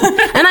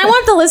 And I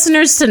want the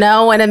listeners to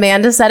know when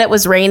Amanda said it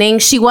was raining,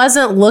 she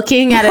wasn't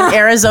looking at an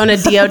Arizona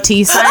DOT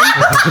sign.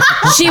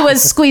 She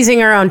was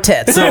squeezing her own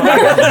tits.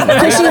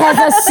 Because she has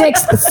a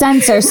sixth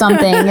sense or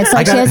something. It's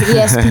like she has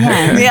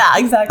ESPN. Yeah,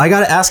 exactly. I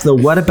gotta ask though,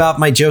 what about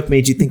my joke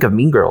made you think of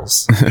Mean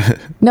Girls?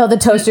 No, the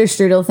toaster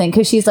strudel thing.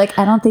 Because she's like,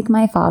 I don't think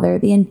my father,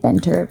 the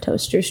inventor of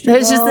toaster strudel.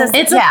 It's just this.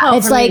 It's a yeah. quote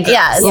It's from like, Mean Girls.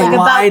 Yeah, it's Yeah. like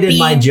Why about did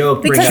my being-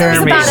 joke bring because up it's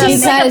Jeremy? about She a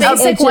says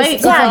basic it's white just-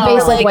 it's a girl,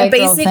 basic like white a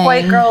basic girl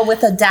white thing. girl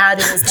with a dad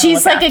who's gonna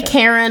She's look like a after.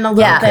 Karen a little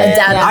Yeah, bit. a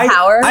dad Yeah. of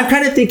power. I'm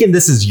kind of thinking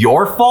this is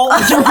your fault.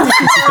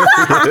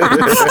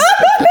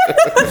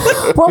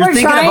 What You're we're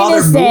thinking of trying to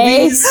other say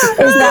movies?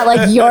 is that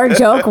like your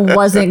joke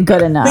wasn't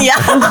good enough. Yeah.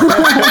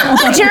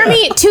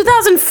 Jeremy,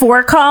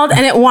 2004 called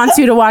and it wants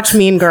you to watch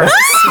Mean Girls.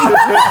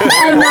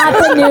 And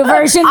not the new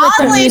version with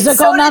the Oddly,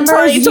 musical so did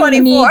numbers. You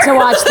 2024. need to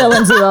watch the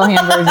Lindsay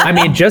Lohan version. I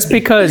mean, just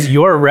because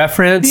your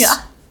reference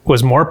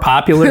was more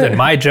popular than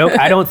my joke,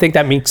 I don't think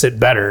that makes it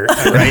better,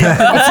 right?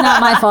 It's not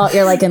my fault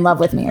you're like in love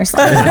with me or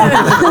something.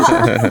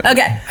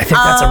 Okay. I think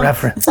that's a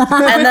reference.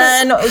 And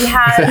then we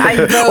had I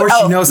wrote, Or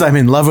she knows I'm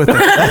in love with her.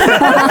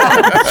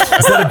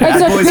 It's a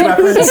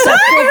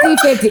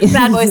 50-50.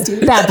 Bad Boys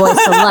 2. Bad Boys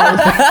for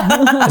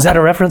life. Is that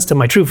a reference to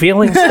my true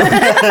feelings? All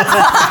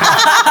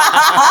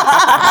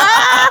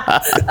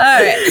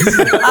right.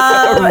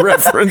 A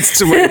reference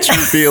to my true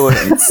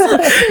feelings.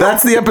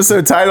 That's the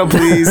episode title,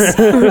 please.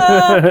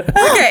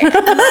 Okay.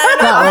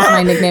 That was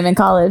my nickname in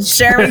college.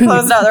 Jeremy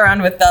closed out the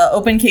round with the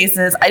open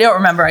cases. I don't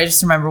remember. I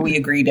just remember we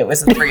agreed it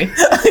was a 3.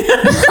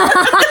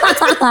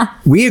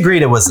 We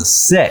agreed it was a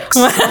 6.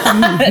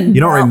 You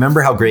don't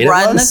remember how great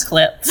Run it the was?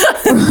 clip.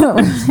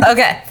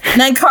 Okay. And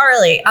then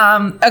Carly.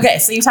 Okay,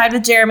 so you tied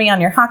with Jeremy on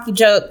your hockey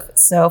joke.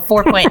 So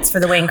 4 points for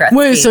the Wayne Gretzky.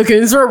 Wait a second,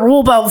 is there a rule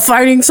about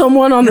fighting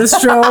someone on this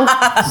show?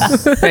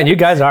 Man, you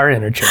guys are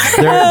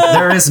interchangeable.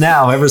 There is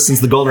now, ever since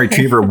the golden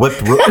retriever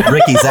whipped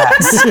Ricky's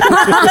ass.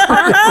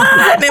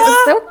 And it was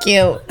so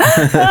cute.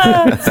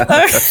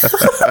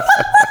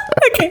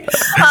 Okay.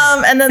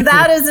 And then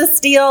that is a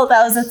steal.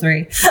 That was a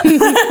 3.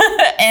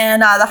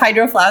 And the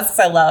hydro flasks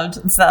I loved.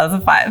 So that was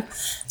a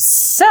 5.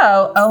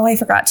 So, I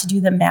forgot to do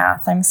the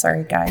math. I'm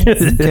sorry, guys.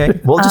 Okay,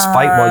 we'll just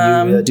fight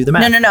while you do the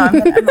math. No.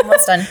 I'm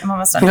almost done. I'm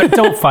almost done.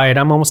 Don't fight.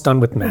 I'm almost done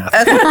with math.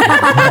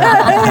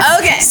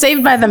 Okay.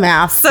 Saved by the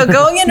math. So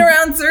going into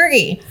round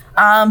 3,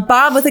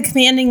 Bob with a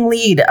commanding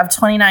lead of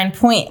 29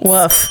 points.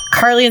 Woof.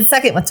 Carly in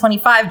second with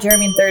 25.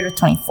 Jeremy in third with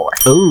 24.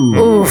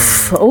 Ooh.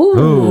 Oof.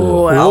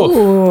 Ooh. I'm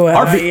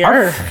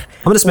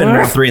going to spend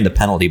round 3 in the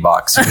penalty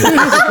box.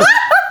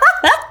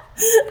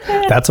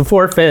 That's a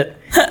forfeit.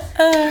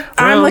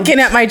 I'm looking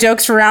at my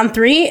jokes for round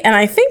 3, and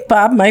I think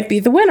Bob might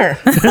be the winner.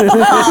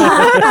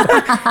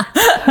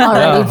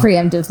 Already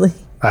preemptively.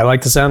 I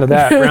like the sound of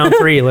that. Round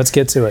 3. Let's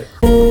get to it.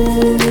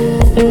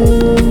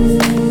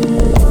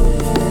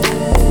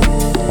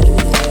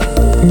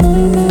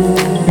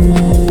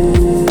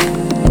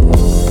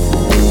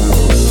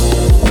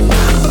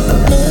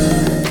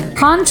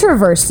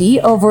 Controversy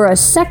over a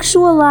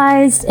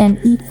sexualized and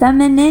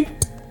effeminate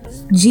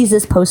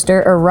Jesus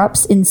poster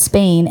erupts in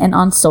Spain and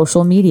on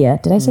social media.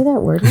 Did I say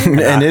that word?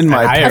 And in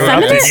my I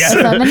erupted. Yeah.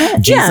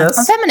 Effeminate? Jesus.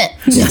 Effeminate.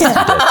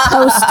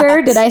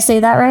 Poster. Did I say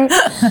that right?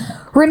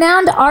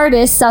 Renowned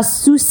artist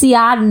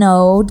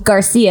Asuciano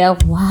Garcia.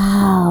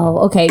 Wow. Wow.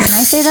 Okay. Can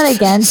I say that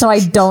again so I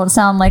don't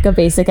sound like a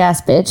basic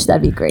ass bitch?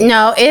 That'd be great.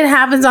 No, it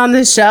happens on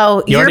this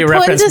show. You already You're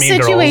put into referenced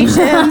Mean Girls.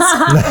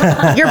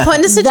 situations. You're put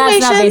into That's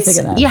not basic situations.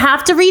 enough. You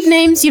have to read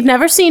names you've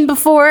never seen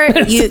before. It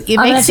I'm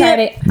gonna makes try it.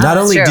 it. Not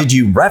only true. did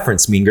you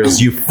reference Mean Girls,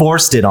 you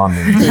forced it on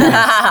me.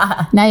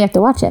 Now you have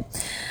to watch it.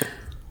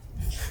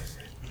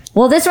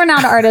 Well, this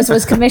renowned artist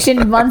was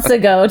commissioned months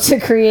ago to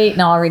create.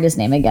 No, I'll read his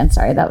name again.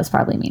 Sorry, that was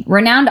probably mean.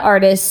 Renowned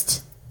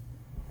artist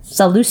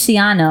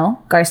Saluciano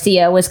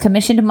Garcia was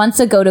commissioned months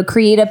ago to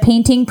create a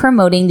painting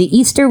promoting the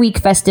Easter week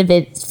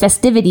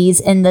festivities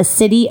in the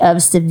city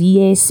of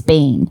Seville,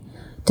 Spain.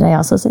 Did I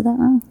also say that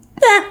wrong?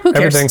 Who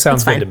cares? Everything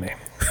sounds It's good fine. to me.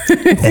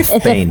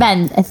 Spain.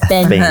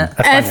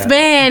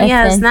 F-Man,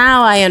 yes.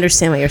 Now I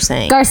understand what you're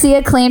saying.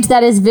 Garcia claimed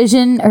that his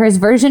version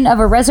of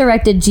a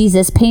resurrected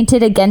Jesus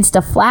painted against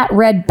a flat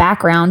red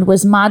background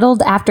was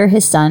modeled after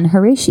his son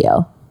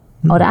Horacio.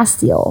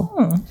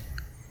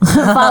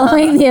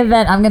 Following the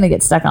event, I'm going to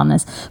get stuck on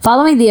this.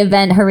 Following the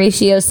event,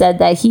 Horatio said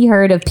that he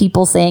heard of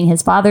people saying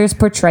his father's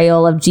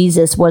portrayal of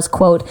Jesus was,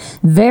 quote,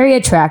 very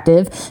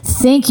attractive.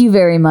 Thank you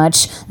very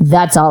much.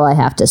 That's all I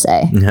have to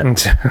say.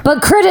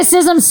 But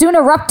criticism soon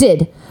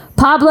erupted.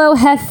 Pablo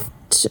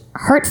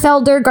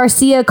Hertfelder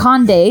Garcia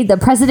Conde, the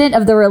president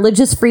of the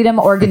religious freedom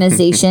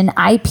organization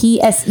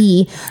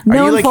IPSE, Are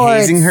known you like for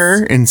hazing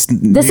her?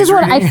 This is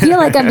what I feel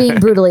like I'm being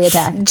brutally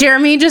attacked.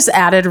 Jeremy just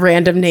added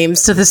random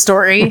names to the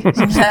story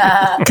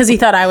because he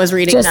thought I was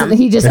reading them.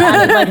 He just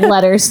added like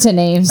letters to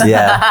names.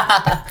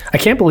 Yeah. I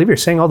can't believe you're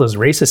saying all those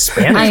racist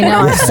Spanish I know.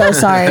 I'm words. so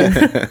sorry.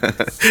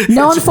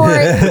 Known for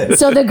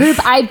so the group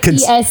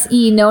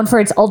IPSE, known for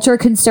its ultra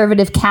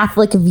conservative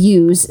Catholic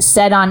views,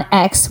 said on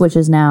X, which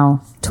is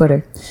now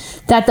Twitter,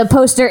 that the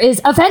poster is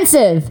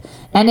offensive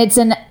and it's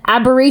an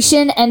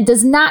aberration and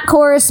does not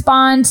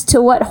correspond to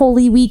what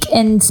Holy Week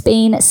in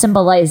Spain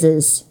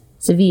symbolizes.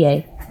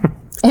 Seville.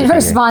 In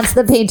response,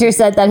 the painter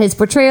said that his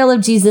portrayal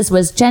of Jesus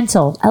was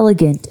gentle,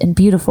 elegant, and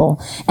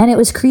beautiful, and it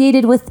was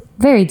created with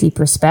very deep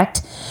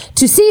respect.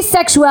 To see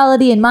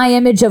sexuality in my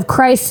image of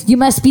Christ, you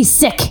must be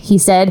sick, he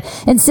said,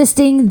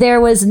 insisting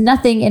there was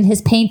nothing in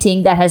his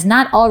painting that has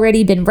not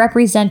already been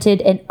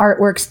represented in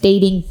artworks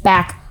dating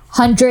back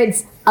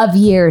hundreds of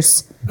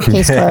years.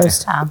 Case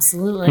closed.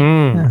 Absolutely.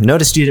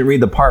 Noticed you didn't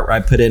read the part where I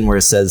put in where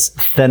it says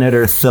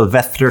Senator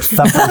Sylvester Not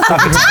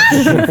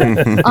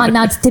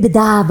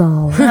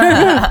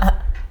Tibidabo.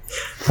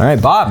 All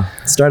right, Bob,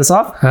 start us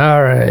off.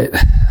 All right.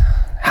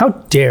 How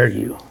dare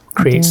you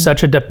create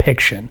such a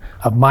depiction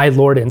of my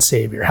Lord and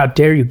Savior? How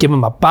dare you give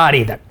him a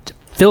body that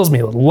fills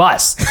me with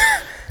lust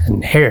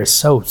and hair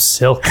so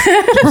silky?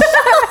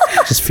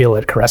 Just feel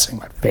it caressing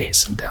my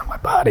face and down my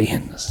body.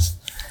 And this,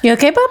 You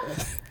okay, Bob?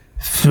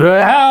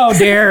 how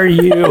dare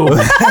you?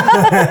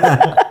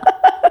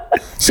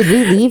 Should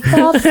we leave,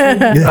 Bob? Do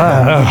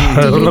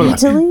you need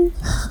to leave?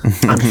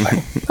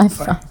 I'm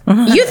fine.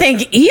 You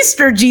think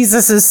Easter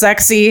Jesus is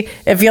sexy.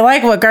 If you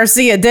like what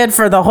Garcia did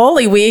for the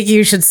Holy Week,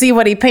 you should see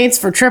what he paints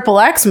for Triple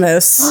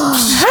Xmas.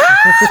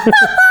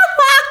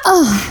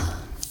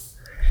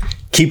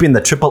 Keeping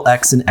the triple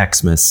X in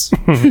Xmas.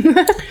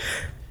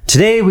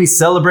 Today we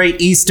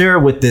celebrate Easter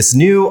with this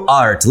new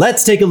art.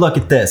 Let's take a look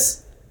at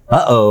this.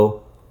 Uh-oh.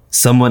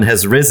 Someone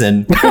has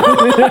risen. That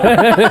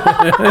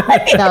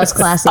was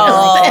classy. I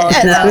like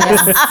that. That was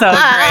so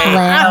great.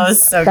 That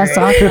was so That's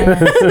great. awesome.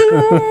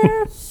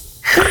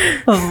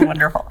 That was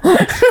wonderful.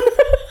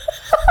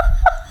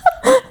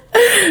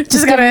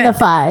 Just Give him the got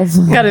 5.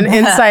 an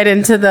insight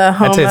into the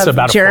home say it's of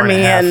about a Jeremy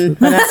 4.5. and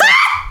Vanessa.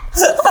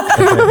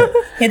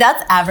 Hey,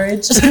 that's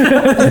average.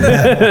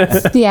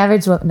 The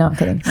average. No, I'm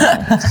kidding.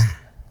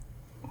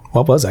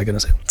 What was I going to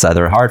say? It's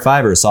either a hard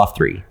 5 or a soft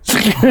 3.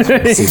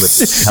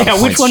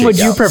 Yeah, which one would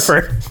you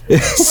prefer?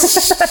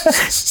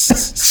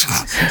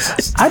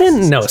 I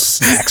didn't know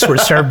snacks were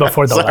served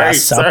before the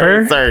Last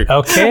Supper. sorry.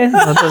 Okay.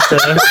 I'll just,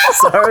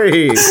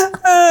 Sorry.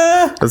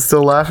 I'm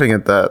still laughing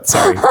at that.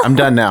 Sorry. I'm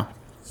done now.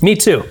 me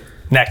too.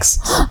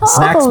 Next.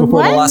 Snacks before the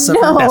what? Last Supper?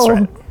 No. That's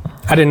right.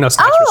 I didn't know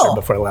snacks were served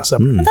before the Last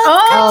Supper.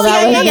 Oh,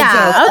 that was a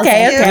yeah. joke.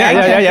 Okay.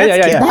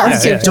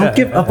 Yeah. Don't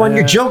give up on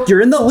your joke. You're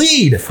in the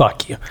lead.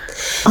 Fuck you.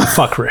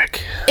 Fuck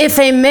Rick. If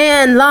a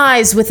man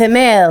lies with a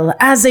male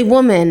as a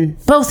woman,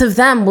 both of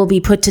them will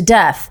be put to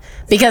death.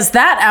 Because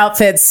that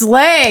outfit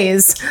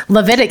slays.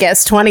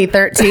 Leviticus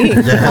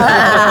 20:13.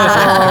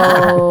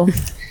 Oh.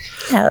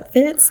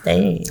 Outfit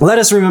stays. Let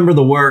us remember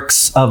the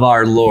works of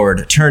our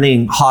Lord,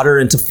 turning hotter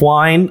into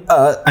wine.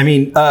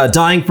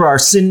 Dying for our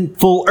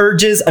sinful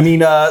urges.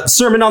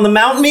 Sermon on the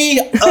Mount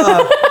me.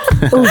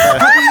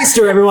 Happy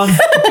Easter, everyone.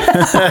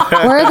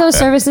 Where are those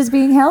services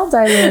being held?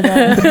 I would,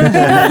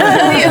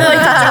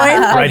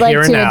 Right I'd like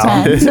here and to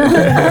now. attend.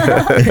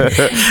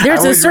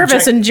 There's a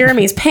service in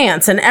Jeremy's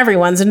pants, and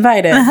everyone's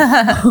invited.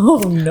 Yeah.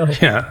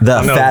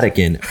 The No.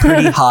 Vatican.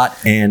 Pretty hot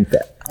and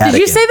Did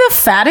you say the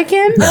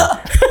Vatican?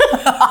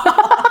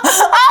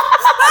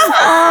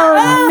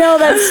 Oh no,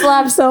 that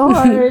slapped so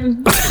hard.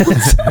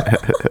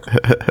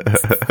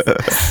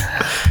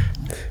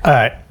 All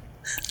right.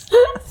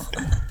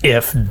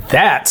 If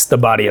that's the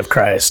body of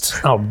Christ,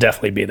 I'll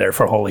definitely be there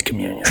for Holy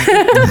Communion.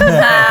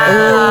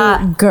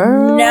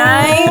 Girl.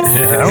 Nice.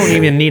 I don't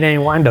even need any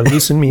wine to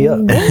loosen me up.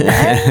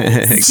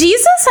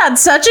 Jesus had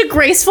such a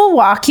graceful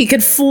walk, he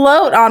could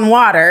float on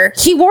water.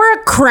 He wore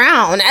a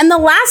crown, and the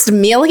last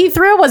meal he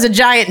threw was a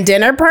giant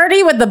dinner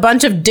party with a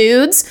bunch of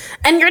dudes.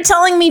 And you're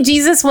telling me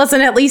Jesus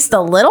wasn't at least a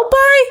little boy?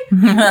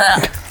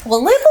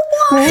 Well, little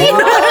boy.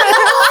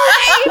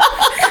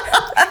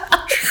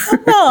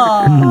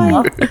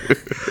 Oh,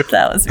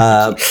 that was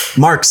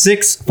Mark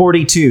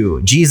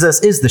 6:42.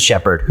 Jesus is the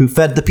shepherd who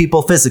fed the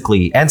people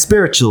physically and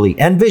spiritually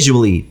and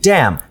visually.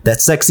 Damn,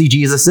 that sexy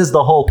Jesus is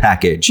the whole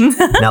package.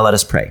 Now let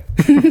us pray.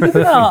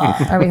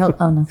 Are we? Oh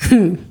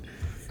no.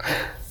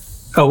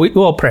 Oh,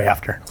 we'll pray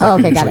after. Oh,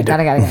 okay. Got it.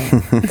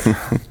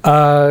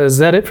 Is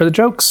that it for the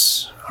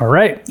jokes? All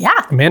right. Yeah.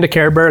 Amanda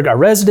Kerberg, our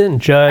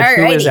resident judge,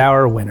 who is Alrighty.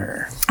 our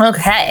winner.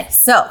 Okay,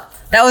 so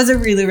that was a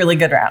really, really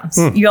good round.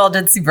 You all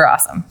did super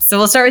awesome. So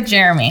we'll start with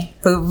Jeremy,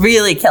 who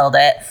really killed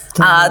it.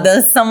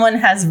 The Someone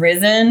Has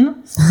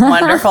Risen,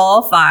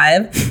 wonderful,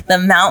 5. The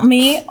Mount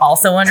Me,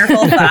 also wonderful,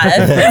 5.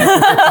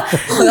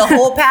 The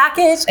whole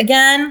package,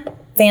 again,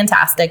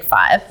 fantastic,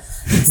 5.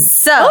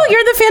 So, Oh,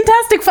 you're the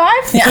Fantastic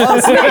Five?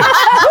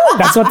 yeah.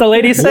 That's what the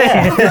ladies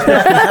say.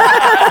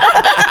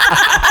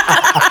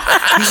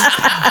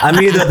 I'm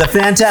either the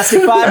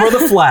Fantastic Five or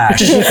the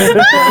Flash.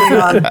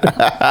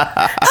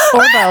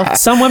 Or both.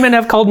 Some women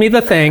have called me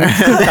the Thing.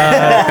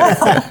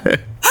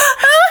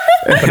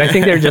 But I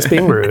think they're just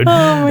being rude.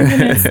 Oh my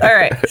goodness. All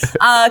right.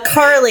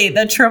 Carly,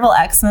 the Triple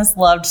Xmas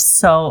loved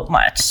so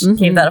much.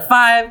 Gave that a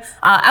 5.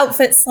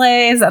 Outfit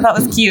slaves, I thought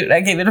was cute.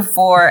 I gave it a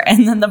 4.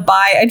 And then the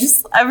bye,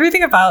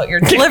 everything about your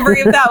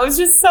delivery of that was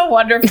just so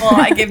wonderful.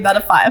 I gave that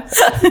a 5.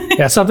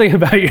 Yeah, something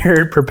about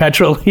your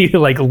perpetually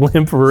like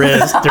limp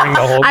wrist during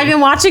the whole. I've been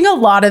watching a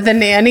lot of The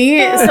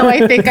Nanny, so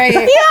I think I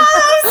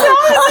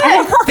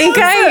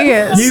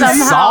You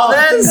somehow saw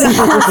this?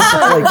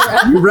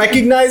 Like, you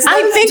recognize that?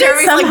 I think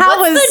Jeremy's it somehow like,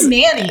 what's was the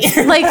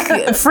nanny?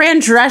 like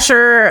Fran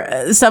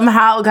Drescher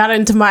somehow got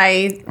into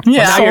my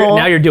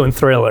Now you're doing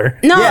Thriller.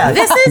 No, Yeah.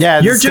 this is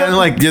Yeah, Your it's kind joke- of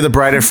like you're the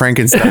Bride of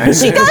Frankenstein.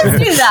 She does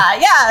do that.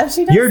 Yeah,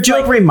 she does. Your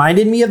joke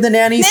reminded me of the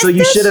nanny, so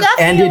you Mr. should have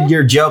Sheffield. ended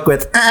your joke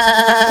with Mr.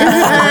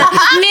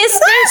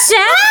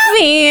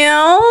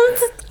 Sheffield.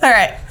 All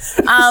right.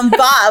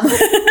 Bob.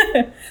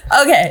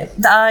 Okay.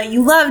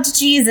 You loved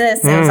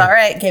Jesus. It was all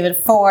right. Gave it a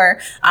 4.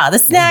 The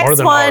snacks more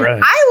than one, all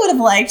right. I would have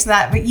liked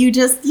that, but you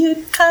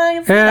kind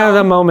of. Yeah,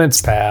 the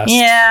moment's passed.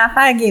 Yeah,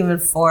 I gave it a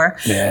 4.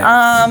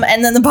 Yeah.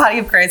 And then the Body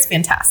of Christ,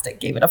 fantastic.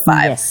 Gave it a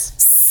 5. Yes.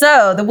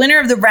 So the winner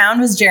of the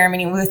round was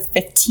Jeremy with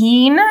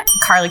 15.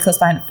 Carly close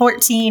behind at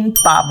 14.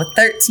 Bob with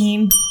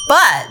 13.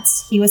 But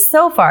he was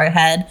so far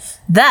ahead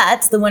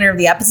that the winner of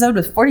the episode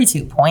with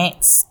 42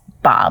 points,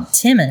 Bob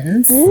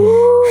Timmons.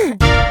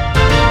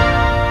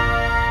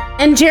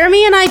 And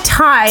Jeremy and I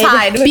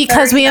tied with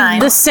because we have 39.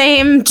 the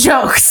same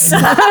jokes.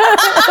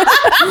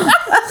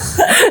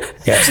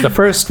 Yes, the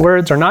first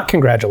words are not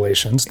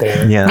congratulations.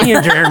 They're Yeah. me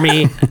and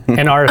Jeremy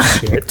and our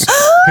shit.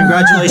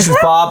 congratulations,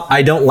 Bob.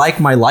 I don't like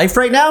my life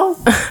right now.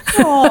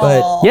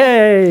 But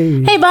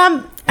Yay! Hey,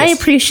 Bob, I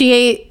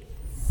appreciate.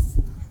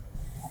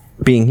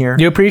 being here.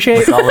 You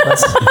appreciate? all of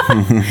us.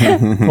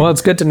 Well,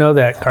 it's good to know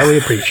that Carly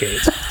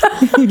appreciates.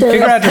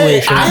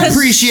 Congratulations.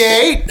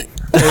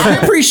 I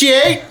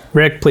appreciate.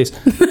 Rick, please.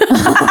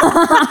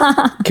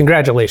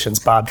 Congratulations,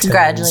 Bob.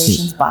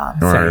 Congratulations, Bob.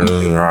 We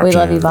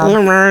love you,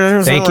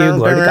 Bob. Thank you,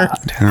 glory to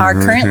God. Our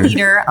current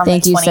leader on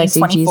Thank the you, sexy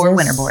 2024 Jesus.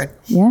 winner board.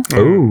 Yeah.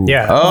 Ooh.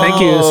 Yeah, thank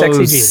you, sexy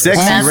Jesus.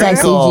 Sexy And sexy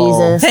Rachael.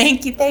 Jesus.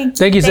 Thank you.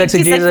 Thank you,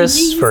 sexy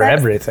Jesus, for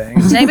everything.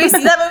 Did anybody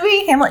see that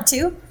movie, Hamlet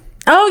 2?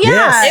 Oh, yeah.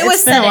 Yes. It was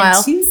it's been set a while.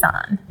 in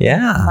Tucson,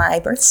 Yeah. my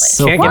birthplace.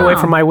 So Can't get away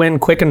from my win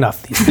quick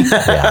enough these days.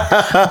 What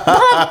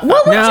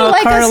would Now, you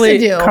like Carly-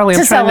 us to do Carly, to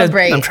I'm trying to-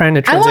 celebrate? I'm trying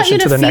to I want you transition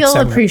to to the next feel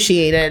segment.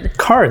 appreciated.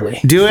 Carly.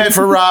 Do it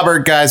for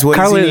Robert, guys. What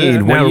Carly, does he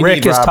need? What now do you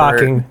Rick need, is Robert?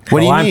 talking. What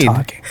do you while I'm need?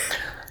 talking.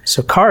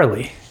 So,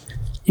 Carly,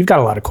 you've got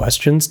a lot of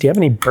questions. Do you have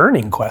any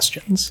burning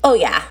questions? Oh,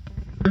 yeah.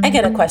 I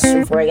got a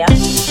question for you.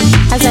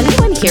 Has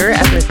anyone here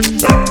ever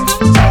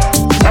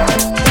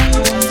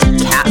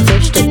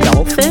catfished a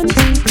dolphin?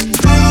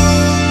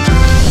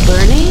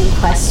 Burning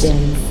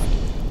question.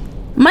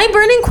 My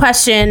burning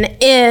question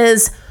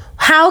is,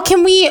 how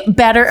can we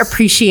better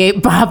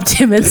appreciate Bob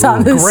Timmons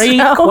on this Great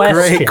show?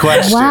 question. Great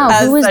question. Wow,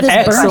 who was such this a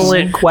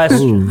Excellent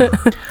question.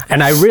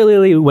 And I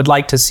really would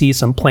like to see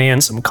some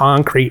plans, some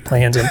concrete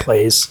plans in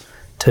place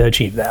to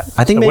achieve that.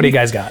 I think So what do maybe- you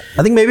guys got?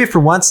 I think maybe for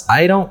once,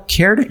 I don't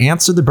care to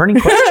answer the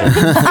burning question.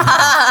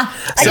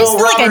 I just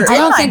feel like I did I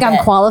don't my think I'm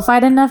bit.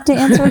 qualified enough to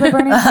answer the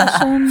burning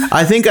question.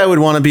 I think I would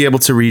want to be able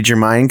to read your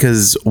mind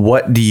because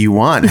what do you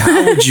want?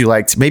 How would you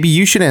like to? Maybe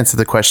you should answer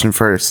the question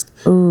first.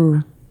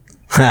 Ooh.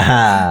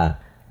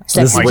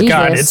 Sexy Oh my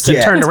God, it's Jesus.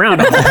 been turned around.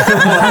 They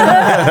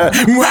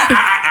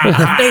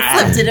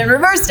flipped it and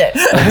reversed it.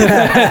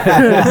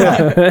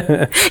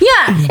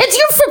 Yeah, it's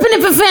your flipping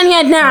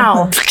epiphany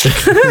now.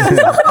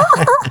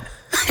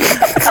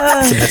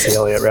 It's a Missy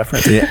Elliott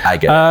reference. Yeah, I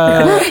get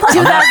it.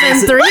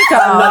 2003 I'm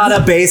code. not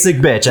a basic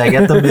bitch. I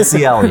get the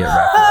Missy Elliott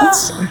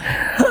reference.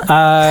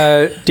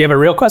 Do you have a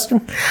real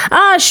question?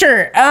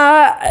 Sure.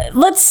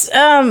 Let's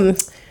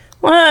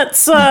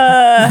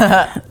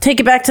take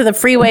it back to the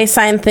freeway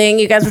sign thing.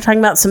 You guys were talking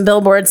about some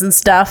billboards and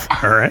stuff.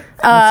 All right.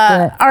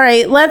 All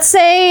right. Let's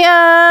say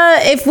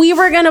if we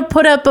were going to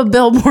put up a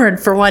billboard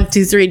for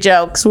 123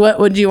 Jokes, what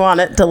would you want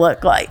it to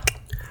look like?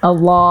 A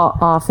law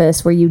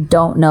office where you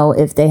don't know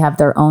if they have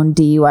their own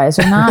DUIs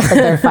or not, but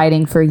they're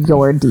fighting for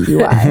your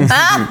DUIs.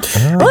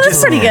 Well,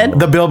 that's pretty good.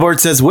 The billboard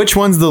says, "Which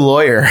one's the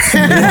lawyer?"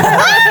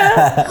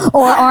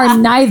 Or are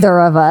neither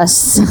of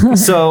us.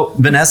 So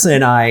Vanessa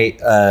and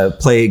I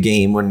play a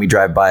game when we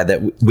drive by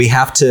that we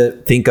have to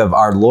think of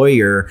our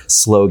lawyer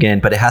slogan,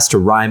 but it has to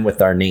rhyme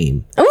with our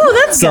name.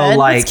 Oh, that's So good.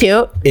 like That's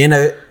cute.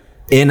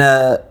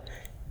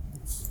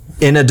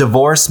 in a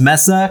divorce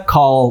messa,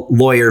 call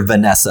lawyer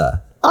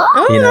Vanessa.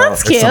 Oh,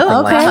 that's or cute.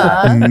 something like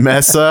Okay. that.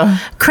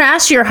 Messa.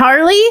 Crash your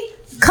Harley?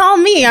 Call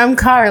me. I'm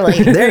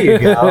Carly. There you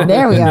go.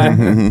 There we are.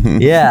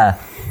 Yeah.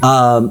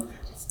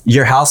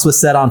 Your house was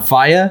set on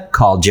fire?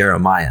 Call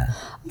Jeremiah.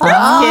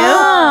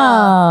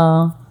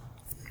 Oh.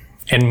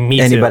 And me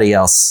Anybody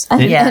else?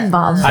 And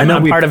Bob. too.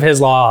 I'm part of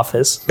his law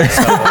office. My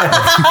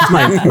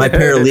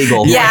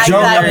paralegal. Yeah, Don't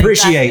exactly,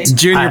 appreciate.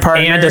 Junior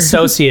partner. And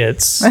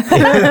associates.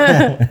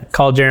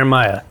 Call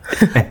Jeremiah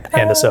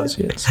and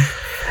associates.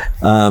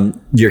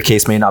 Your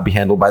case may not be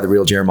handled by the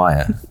real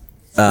Jeremiah.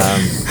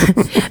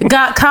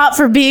 Got caught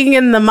for being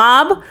in the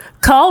mob?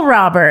 Call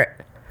Robert.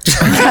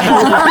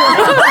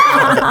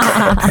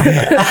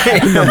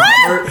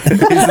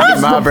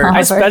 Mobber.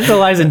 I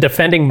specialize in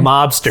defending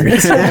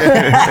mobsters.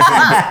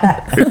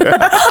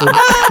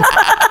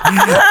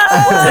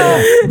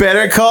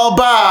 Better call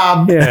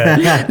Bob.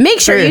 Yeah. Make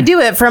sure you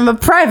do it from a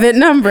private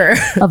number.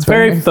 It's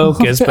very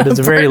focused, but it's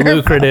a very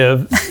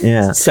lucrative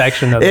Yeah.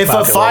 section of the If a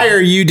population.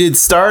 fire you did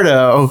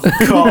starto,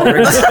 call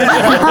Rick.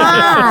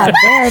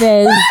 There it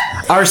is.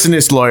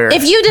 Arsonist lawyer.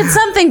 If you did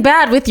something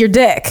bad with your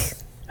dick.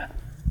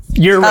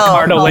 You're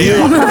Ricardo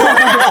Leo. And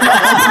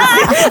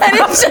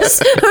it's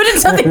just, who did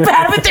something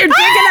bad with their dick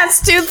and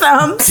has two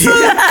thumbs?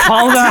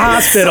 Call the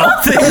hospital.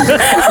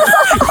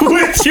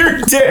 With your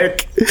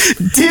dick.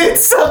 Did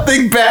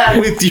something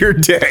bad with your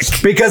dick.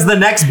 Because the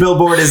next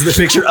billboard is the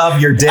picture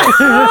of your dick. It's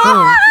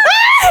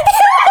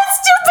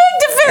too big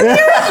to fit the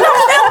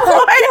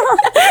original.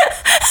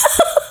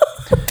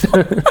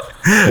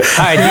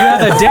 Hi, do you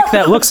have a dick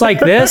that looks like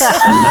this?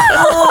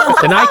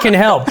 Then I can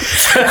help.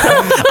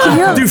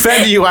 I'll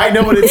defend you. I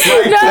know what it's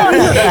like. No,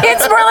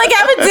 it's more like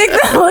have a dick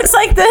that looks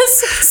like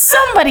this.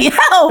 Somebody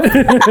help.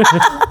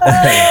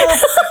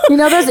 You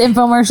know those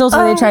infomercials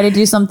where they try to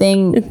do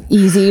something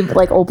easy,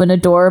 like open a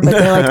door, but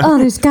they're like, oh,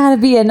 there's got to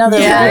be another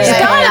way. There's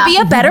gotta be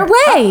a better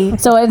way.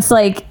 So it's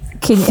like,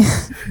 can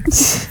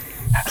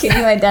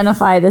you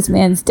identify this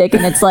man's dick?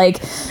 And it's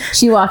like,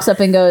 she walks up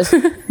and goes,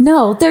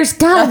 no, there's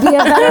got to be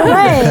a better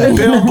way.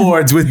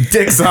 Billboards with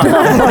dicks on them.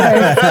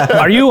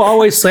 Are you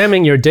always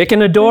slamming your dick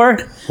in a door?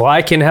 Well,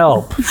 I can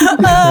help.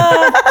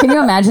 Can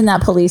you imagine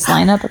that police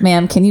lineup?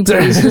 Ma'am, can you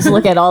please just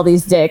look at all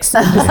these dicks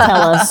and just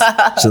tell us?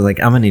 She's like,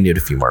 I'm gonna need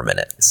a few more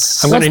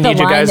minutes. I'm going to What's the need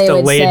you line guys they to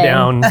would lay say?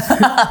 down.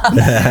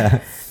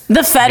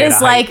 The Fed Get is a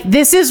height. like,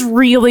 this is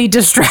really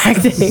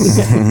distracting.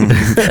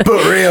 But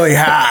really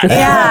hot.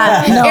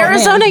 Yeah. No,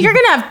 Arizona, man. you're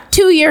going to have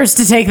 2 years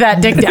to take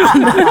that dick down.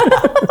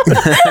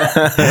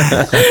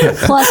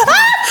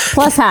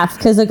 Plus half,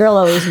 because the girl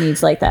always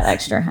needs like that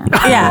extra half.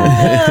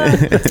 Yeah.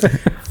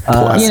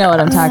 You know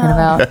what I'm talking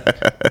about.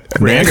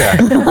 Amanda,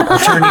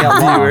 attorney at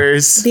law.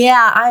 Viewers.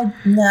 Yeah, I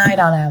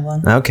don't have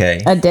one.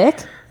 Okay. A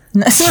dick?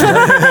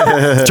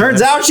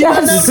 Turns out she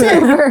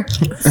doesn't.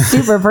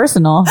 Super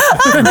personal. Do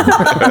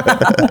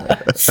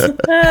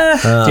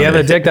you have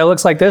a dick that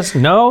looks like this?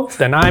 No?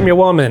 Then I'm your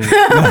woman.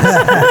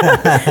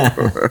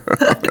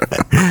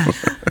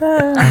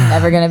 I'm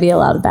never going to be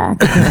allowed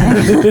back.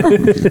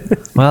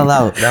 Well,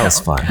 that was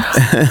fun.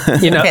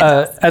 You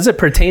know, as it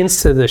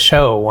pertains to the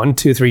show,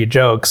 123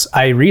 Jokes,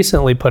 I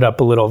recently put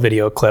up a little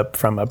video clip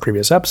from a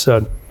previous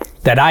episode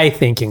that I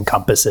think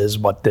encompasses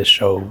what this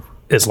show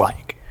is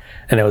like.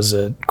 And it was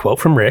a quote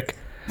from Rick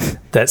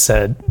that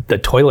said, "The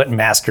toilet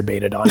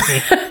masturbated on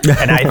me."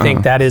 And I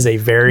think that is a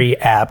very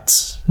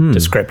apt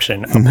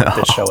description of what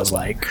this show is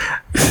like.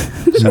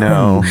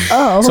 No.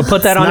 So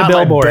put that on a Not my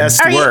billboard.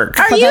 best work.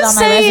 Are Put you that on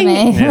my saying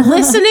resume.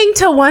 listening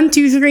to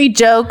 123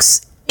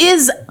 Jokes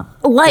is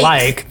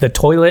Like the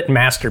toilet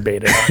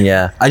masturbated on me.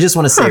 Yeah. I just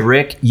want to say,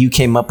 Rick, you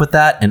came up with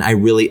that, and I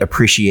really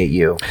appreciate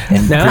you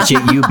and No.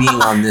 appreciate you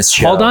being on this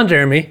show. Hold on,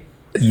 Jeremy.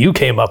 You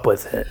came up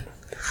with it.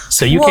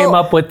 So you came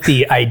up with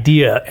the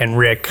idea, and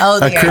Rick. Oh,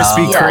 A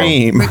Krispy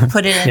Kreme. Rick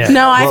put it in. Yeah.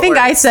 No, I think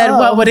I said,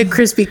 what would a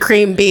Krispy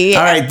Kreme be?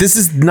 All right, this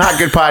is not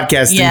good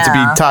podcasting to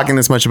Yeah. be talking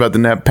this much about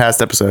the past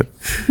episode.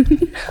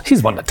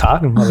 He's one to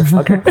talk,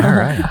 motherfucker. All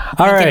right.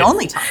 All You right. can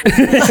only talk. No.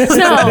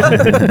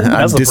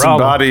 That's the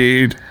problem.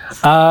 Disembodied.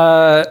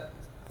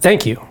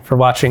 Thank you for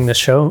watching this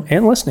show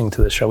and listening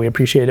to this show. We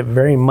appreciate it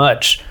very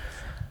much.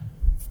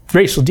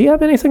 Rachel, do you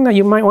have anything that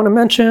you might want to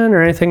mention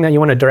or anything that you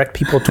want to direct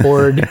people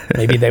toward?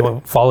 Maybe they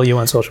won't follow you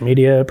on social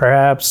media,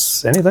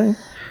 perhaps? Anything?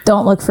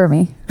 Don't look for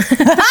me. That's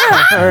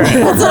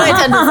what I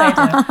tend to say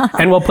too.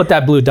 And we'll put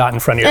that blue dot in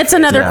front of you. It's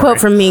another quote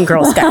from Mean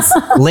Girls, guys.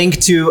 Link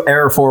to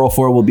Error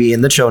 404 will be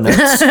in the show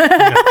notes.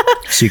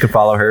 So you can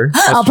follow her.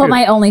 I'll put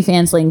my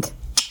OnlyFans link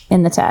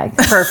in the tag.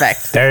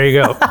 Perfect. There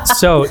you go.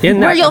 So in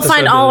that Where you'll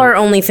find episode all our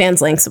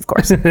OnlyFans links, of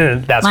course.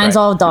 that's Mine's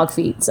right. all dog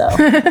feet, so. All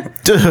right,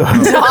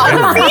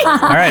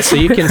 so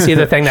you can see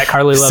the thing that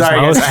Carly loves Sorry,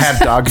 most. guys, I have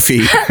dog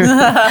feet.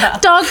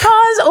 Dog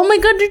paws. Oh my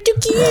god, they're too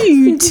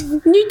cute.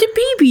 Need the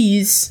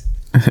babies.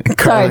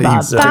 Sorry,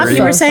 Bob. Bob,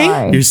 you were saying?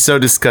 Sorry. You're so I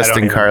don't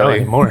disgusting, even know Carly.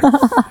 anymore.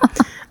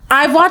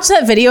 I watched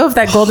that video of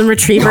that golden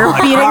retriever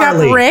beating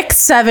Carly. up Rick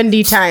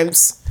 70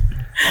 times.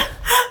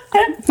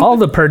 All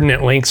the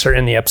pertinent links are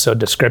in the episode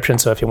description.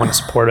 So if you want to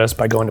support us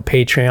by going to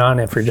Patreon,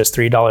 and for just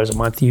 $3 a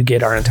month, you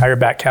get our entire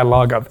back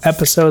catalog of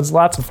episodes.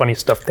 Lots of funny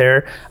stuff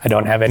there. I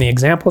don't have any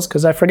examples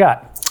because I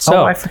forgot.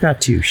 So I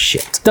forgot to.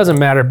 Shit. doesn't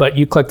matter, but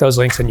you click those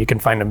links and you can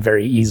find them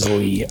very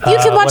easily. You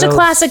can watch a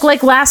classic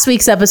like last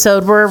week's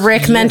episode where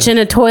Rick mentioned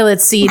a toilet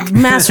seat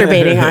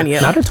masturbating on you.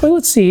 Not a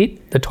toilet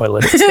seat, the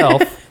toilet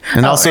itself.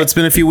 And also, it's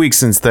been a few weeks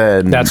since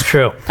then. That's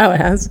true. Oh,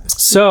 it has.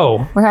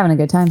 So, We're having a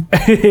good time.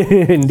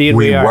 indeed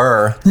we We are.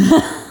 were.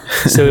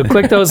 So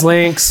click those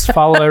links,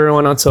 follow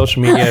everyone on social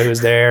media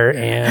who's there,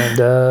 and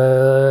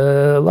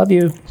love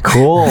you.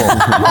 Cool.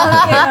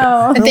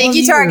 And thank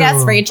you to our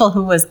guest, Rachel,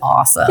 who was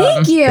awesome.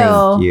 Thank you.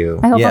 Thank you.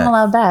 I hope Yeah. I'm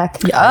allowed back.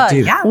 Dude.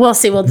 Yeah. We'll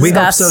see. We'll We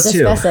hope discuss. so too.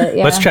 Discuss it.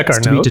 Yeah. Let's check our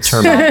To be notes.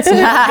 determined.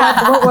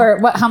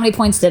 How many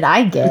points did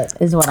I get?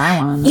 Is what I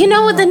want. You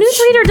know, the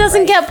newsreader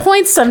doesn't get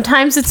points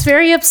sometimes. It's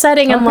very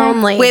upsetting and Okay.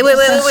 lonely. Wait.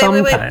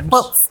 Sometimes.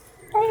 Whoops.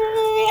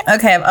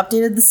 Okay, I've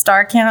updated the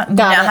star count. We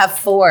Got now it. have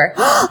 4.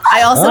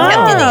 I also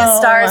kept getting a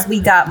star as we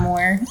got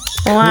more.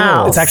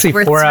 Wow. It's actually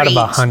We're 4 out of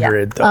 3 each,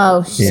 100, though.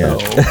 Oh,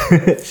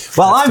 shit.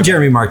 Well, I'm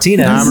Jeremy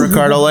Martinez. I'm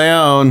Ricardo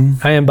Leone.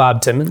 I am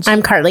Bob Timmons.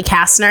 I'm Carly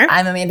Kastner.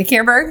 I'm Amanda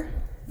Kierberg.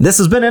 This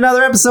has been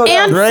another episode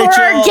And of for our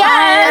Rachel. And our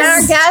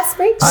guest. guest,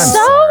 Rachel.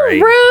 So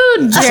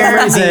rude, For some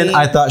reason, Jeremy.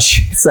 I thought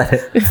she said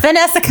it.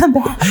 Vanessa, come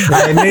back.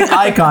 I made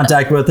eye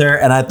contact with her,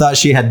 and I thought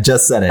she had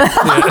just said it.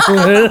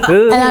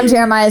 And I'm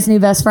Jeremiah's new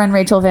best friend,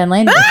 Rachel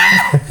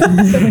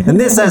VanLandingham. And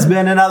this has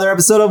been another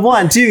episode of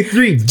 1, 2,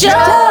 3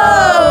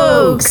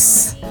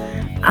 Jokes.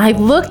 I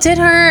looked at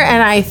her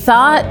and I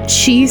thought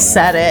she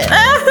said it.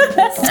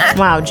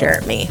 Wow,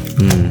 Jeremy.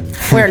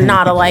 We're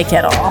not alike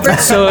at all.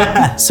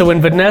 So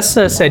when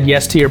Vanessa said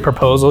yes to your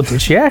proposal,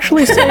 did she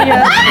actually say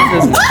yes?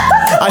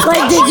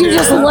 Like, did you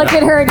just look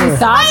at her and you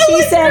thought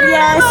she said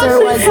yes?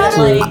 Or was it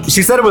like.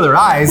 She said it with her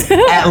eyes.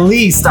 At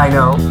least I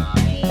know.